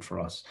standard for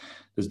us.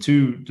 There's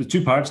two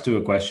parts to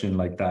a question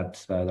like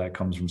that that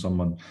comes from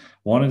someone.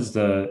 One is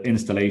the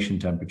installation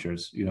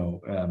temperatures.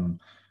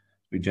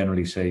 We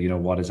generally say,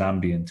 what is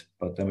ambient,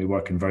 but then we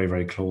work in very,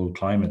 very cold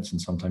climates,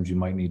 and sometimes you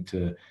might need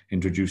to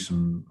introduce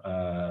some,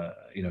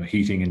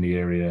 heating in the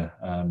area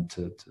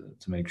to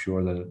make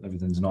sure that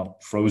everything's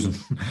not frozen.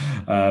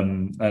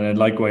 And then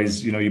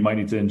likewise, you might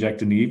need to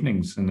inject in the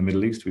evenings. In the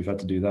Middle East, we've had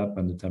to do that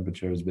when the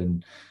temperature has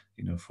been,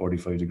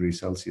 45 degrees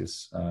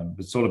Celsius. But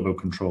it's all about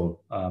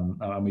control,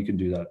 and we can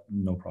do that,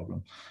 no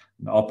problem.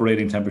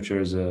 Operating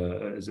temperature is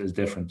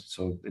different,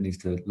 so it needs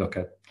to look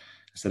at,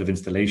 instead of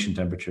installation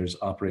temperatures,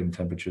 operating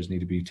temperatures need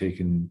to be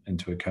taken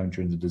into account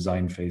during the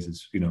design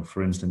phases.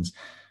 For instance,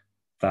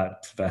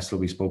 that vessel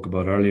we spoke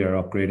about earlier,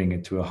 upgrading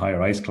it to a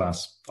higher ice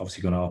class,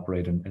 obviously going to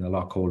operate in a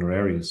lot colder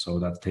areas. So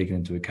that's taken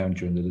into account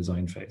during the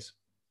design phase.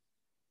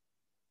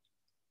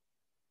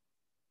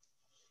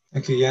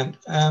 Thank you, Jan.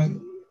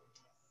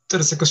 There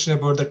is a question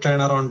about the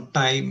turnaround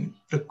time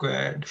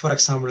required. For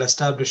example,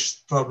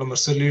 establish problem or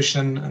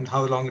solution, and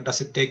how long does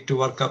it take to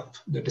work up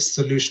the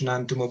solution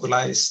and to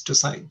mobilize to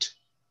site?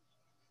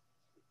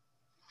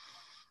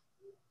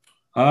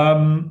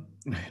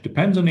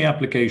 Depends on the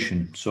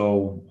application.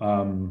 So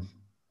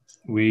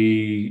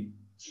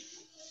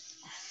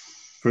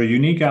for a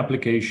unique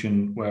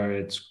application where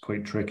it's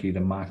quite tricky, the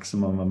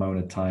maximum amount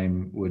of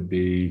time would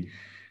be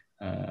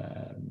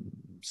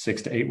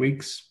 6 to 8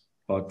 weeks.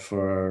 But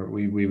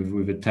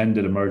we've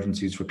attended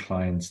emergencies for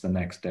clients the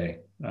next day.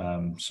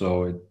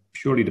 So it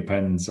purely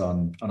depends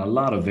on a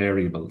lot of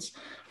variables.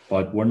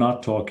 but we're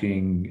not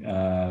talking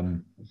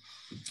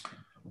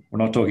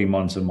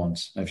months and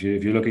months. If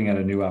you're looking at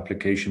a new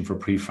application for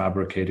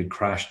prefabricated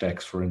crash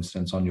decks, for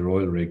instance, on your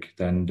oil rig,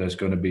 then there's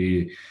going to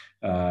be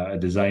a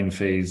design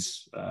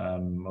phase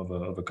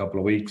of a couple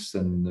of weeks,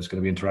 and there's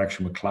going to be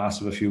interaction with class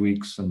of a few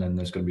weeks, and then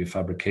there's going to be a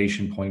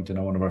fabrication point in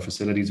one of our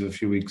facilities of a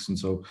few weeks. And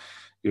so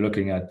you're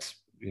looking at,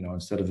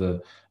 instead of a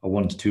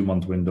 1 to 2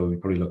 month window, we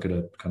probably look at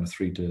a kind of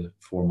 3 to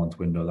 4 month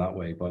window that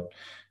way. But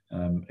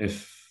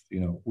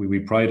we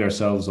pride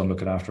ourselves on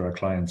looking after our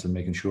clients and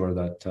making sure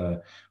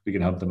that we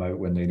can help them out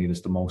when they need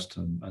us the most.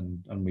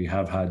 And we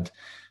have had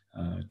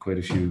quite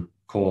a few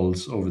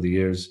calls over the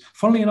years.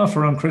 Funnily enough,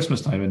 around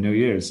Christmas time and New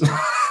Year's,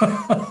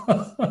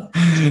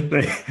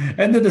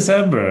 end of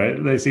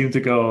December, they seem to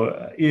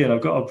go, Ian,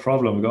 I've got a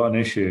problem, I've got an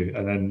issue,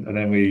 and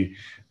then we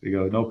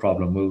go, no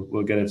problem,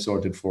 we'll get it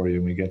sorted for you,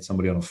 and we get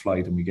somebody on a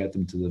flight and we get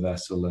them to the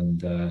vessel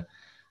and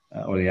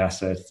or the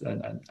asset,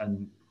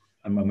 and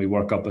when we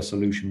work up a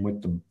solution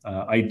with them.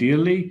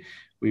 Ideally,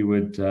 we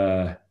would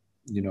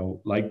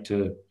like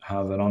to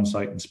have an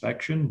on-site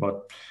inspection,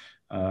 but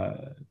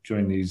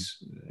during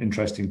these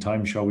interesting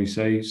times, shall we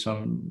say,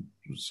 some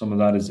of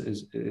that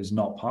is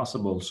not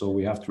possible. So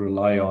we have to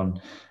rely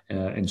on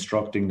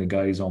instructing the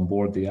guys on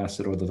board the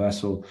asset or the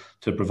vessel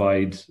to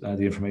provide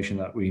the information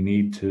that we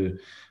need to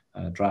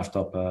draft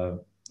up a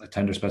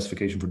tender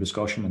specification for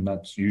discussion, and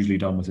that's usually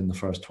done within the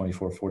first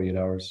 24, 48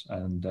 hours.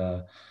 And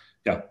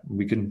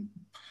we can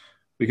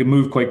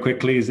move quite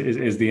quickly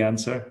is the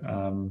answer.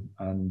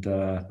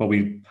 But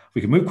we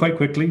can move quite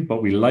quickly,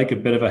 but we like a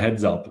bit of a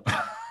heads up.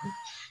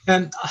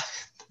 And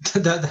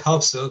that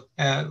helps. So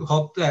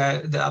hope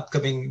the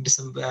upcoming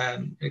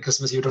December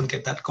Christmas you don't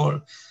get that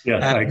call.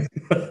 Yeah,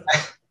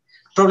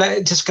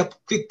 probably just a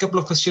quick couple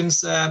of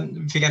questions.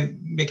 If you can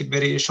make it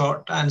very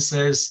short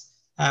answers.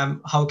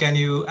 How can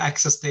you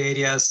access the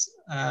areas?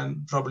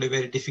 Probably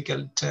very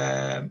difficult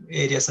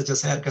areas such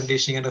as air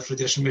conditioning and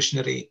refrigeration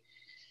machinery,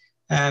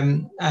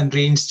 and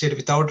reinstate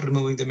without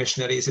removing the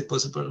machinery. Is it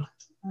possible?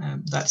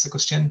 That's the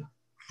question.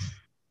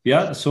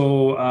 Yeah.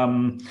 So.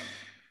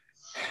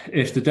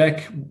 If the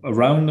deck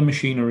around the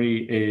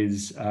machinery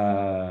is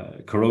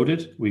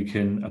corroded, we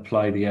can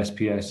apply the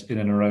SPS in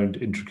and around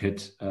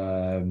intricate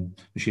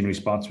machinery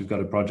spots. We've got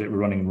a project we're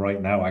running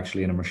right now,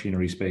 actually, in a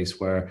machinery space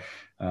where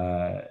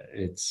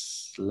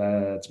it's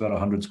about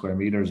 100 square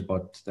meters,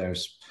 but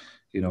there's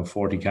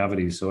 40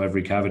 cavities. So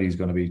every cavity is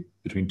going to be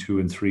between 2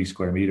 and 3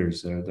 square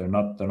meters. They're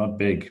not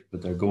big,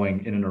 but they're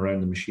going in and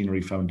around the machinery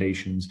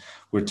foundations.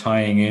 We're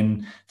tying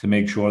in to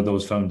make sure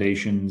those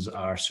foundations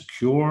are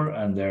secure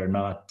and they're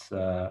not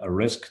a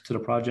risk to the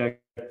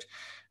project.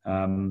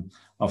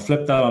 I'll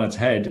flip that on its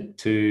head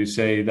to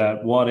say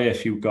that what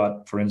if you've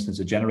got, for instance,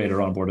 a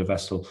generator on board a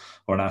vessel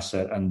or an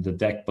asset, and the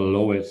deck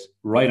below it,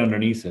 right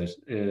underneath it,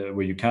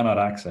 where you cannot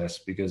access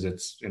because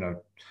it's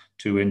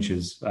 2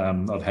 inches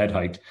of head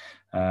height.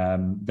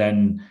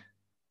 Then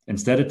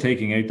instead of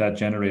taking out that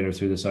generator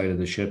through the side of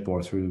the ship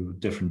or through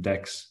different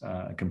decks,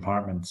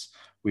 compartments,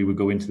 we would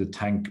go into the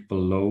tank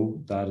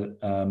below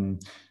that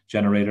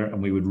generator,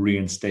 and we would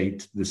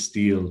reinstate the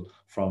steel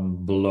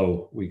from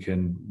below. We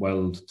can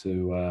weld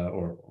to,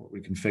 or we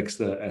can fix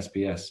the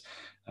SPS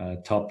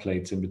top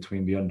plates in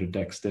between the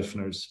underdeck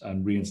stiffeners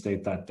and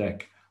reinstate that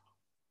deck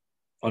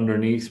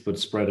underneath, but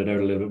spread it out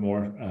a little bit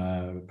more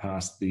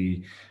past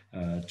the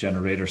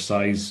generator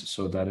size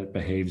so that it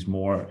behaves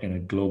more in a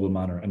global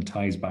manner and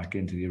ties back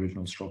into the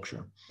original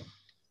structure.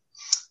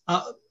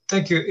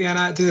 Thank you. And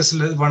I think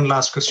there's one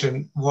last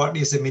question. What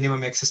is the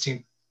minimum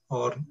existing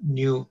or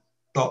new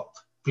top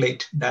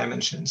plate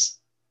dimensions,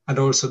 and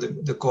also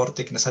the core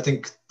thickness? I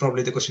think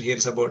probably the question here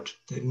is about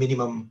the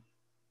minimum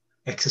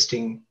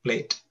existing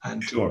plate.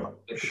 And Sure.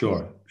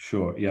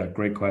 Yeah,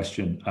 great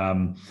question.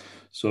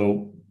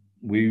 So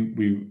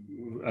we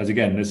as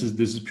again, this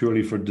is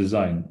purely for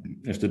design.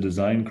 If the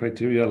design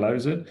criteria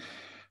allows it,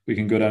 we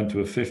can go down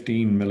to a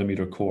 15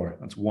 millimeter core.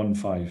 That's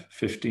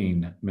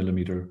 15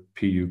 millimeter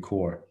PU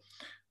core.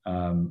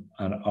 And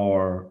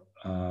our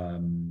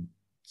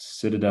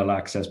Citadel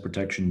access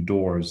protection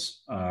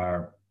doors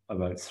are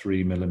about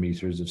 3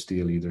 millimeters of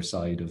steel either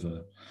side of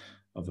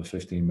a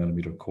 15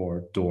 millimeter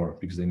core door,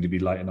 because they need to be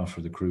light enough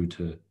for the crew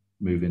to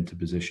move into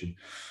position.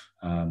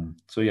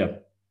 So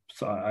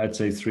I'd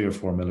say 3 or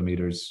 4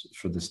 millimeters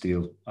for the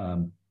steel.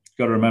 You've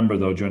got to remember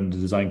though, during the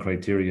design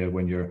criteria,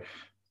 when you're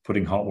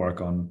putting hot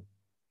work on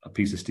a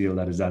piece of steel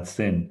that is that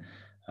thin,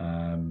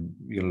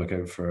 you got to look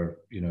out for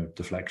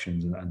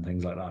deflections and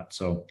things like that.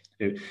 So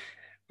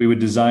we would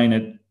design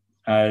it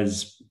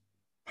as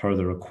per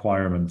the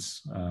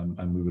requirements,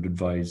 and we would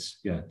advise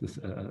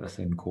a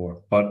thin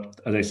core. But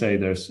as I say,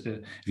 if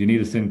you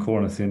need a thin core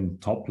and a thin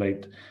top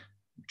plate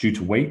due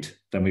to weight,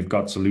 then we've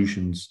got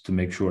solutions to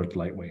make sure it's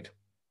lightweight.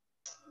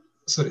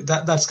 So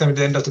that's coming to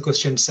the end of the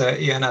questions,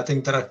 Ian. I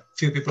think there are a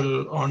few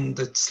people on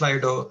the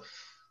Slido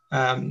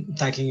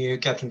thanking you,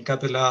 Captain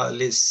Kapila,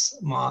 Liz,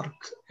 Mark,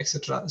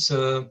 etc.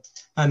 So,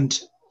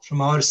 and from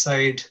our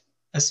side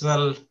as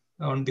well,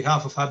 on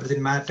behalf of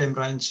Aberdeen Maritime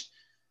Branch,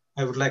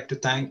 I would like to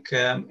thank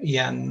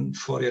Ian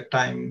for your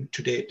time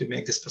today to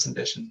make this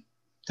presentation.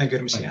 Thank you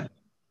very much, Ian.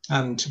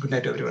 And good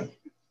night, everyone.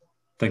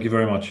 Thank you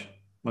very much.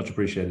 Much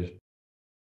appreciated.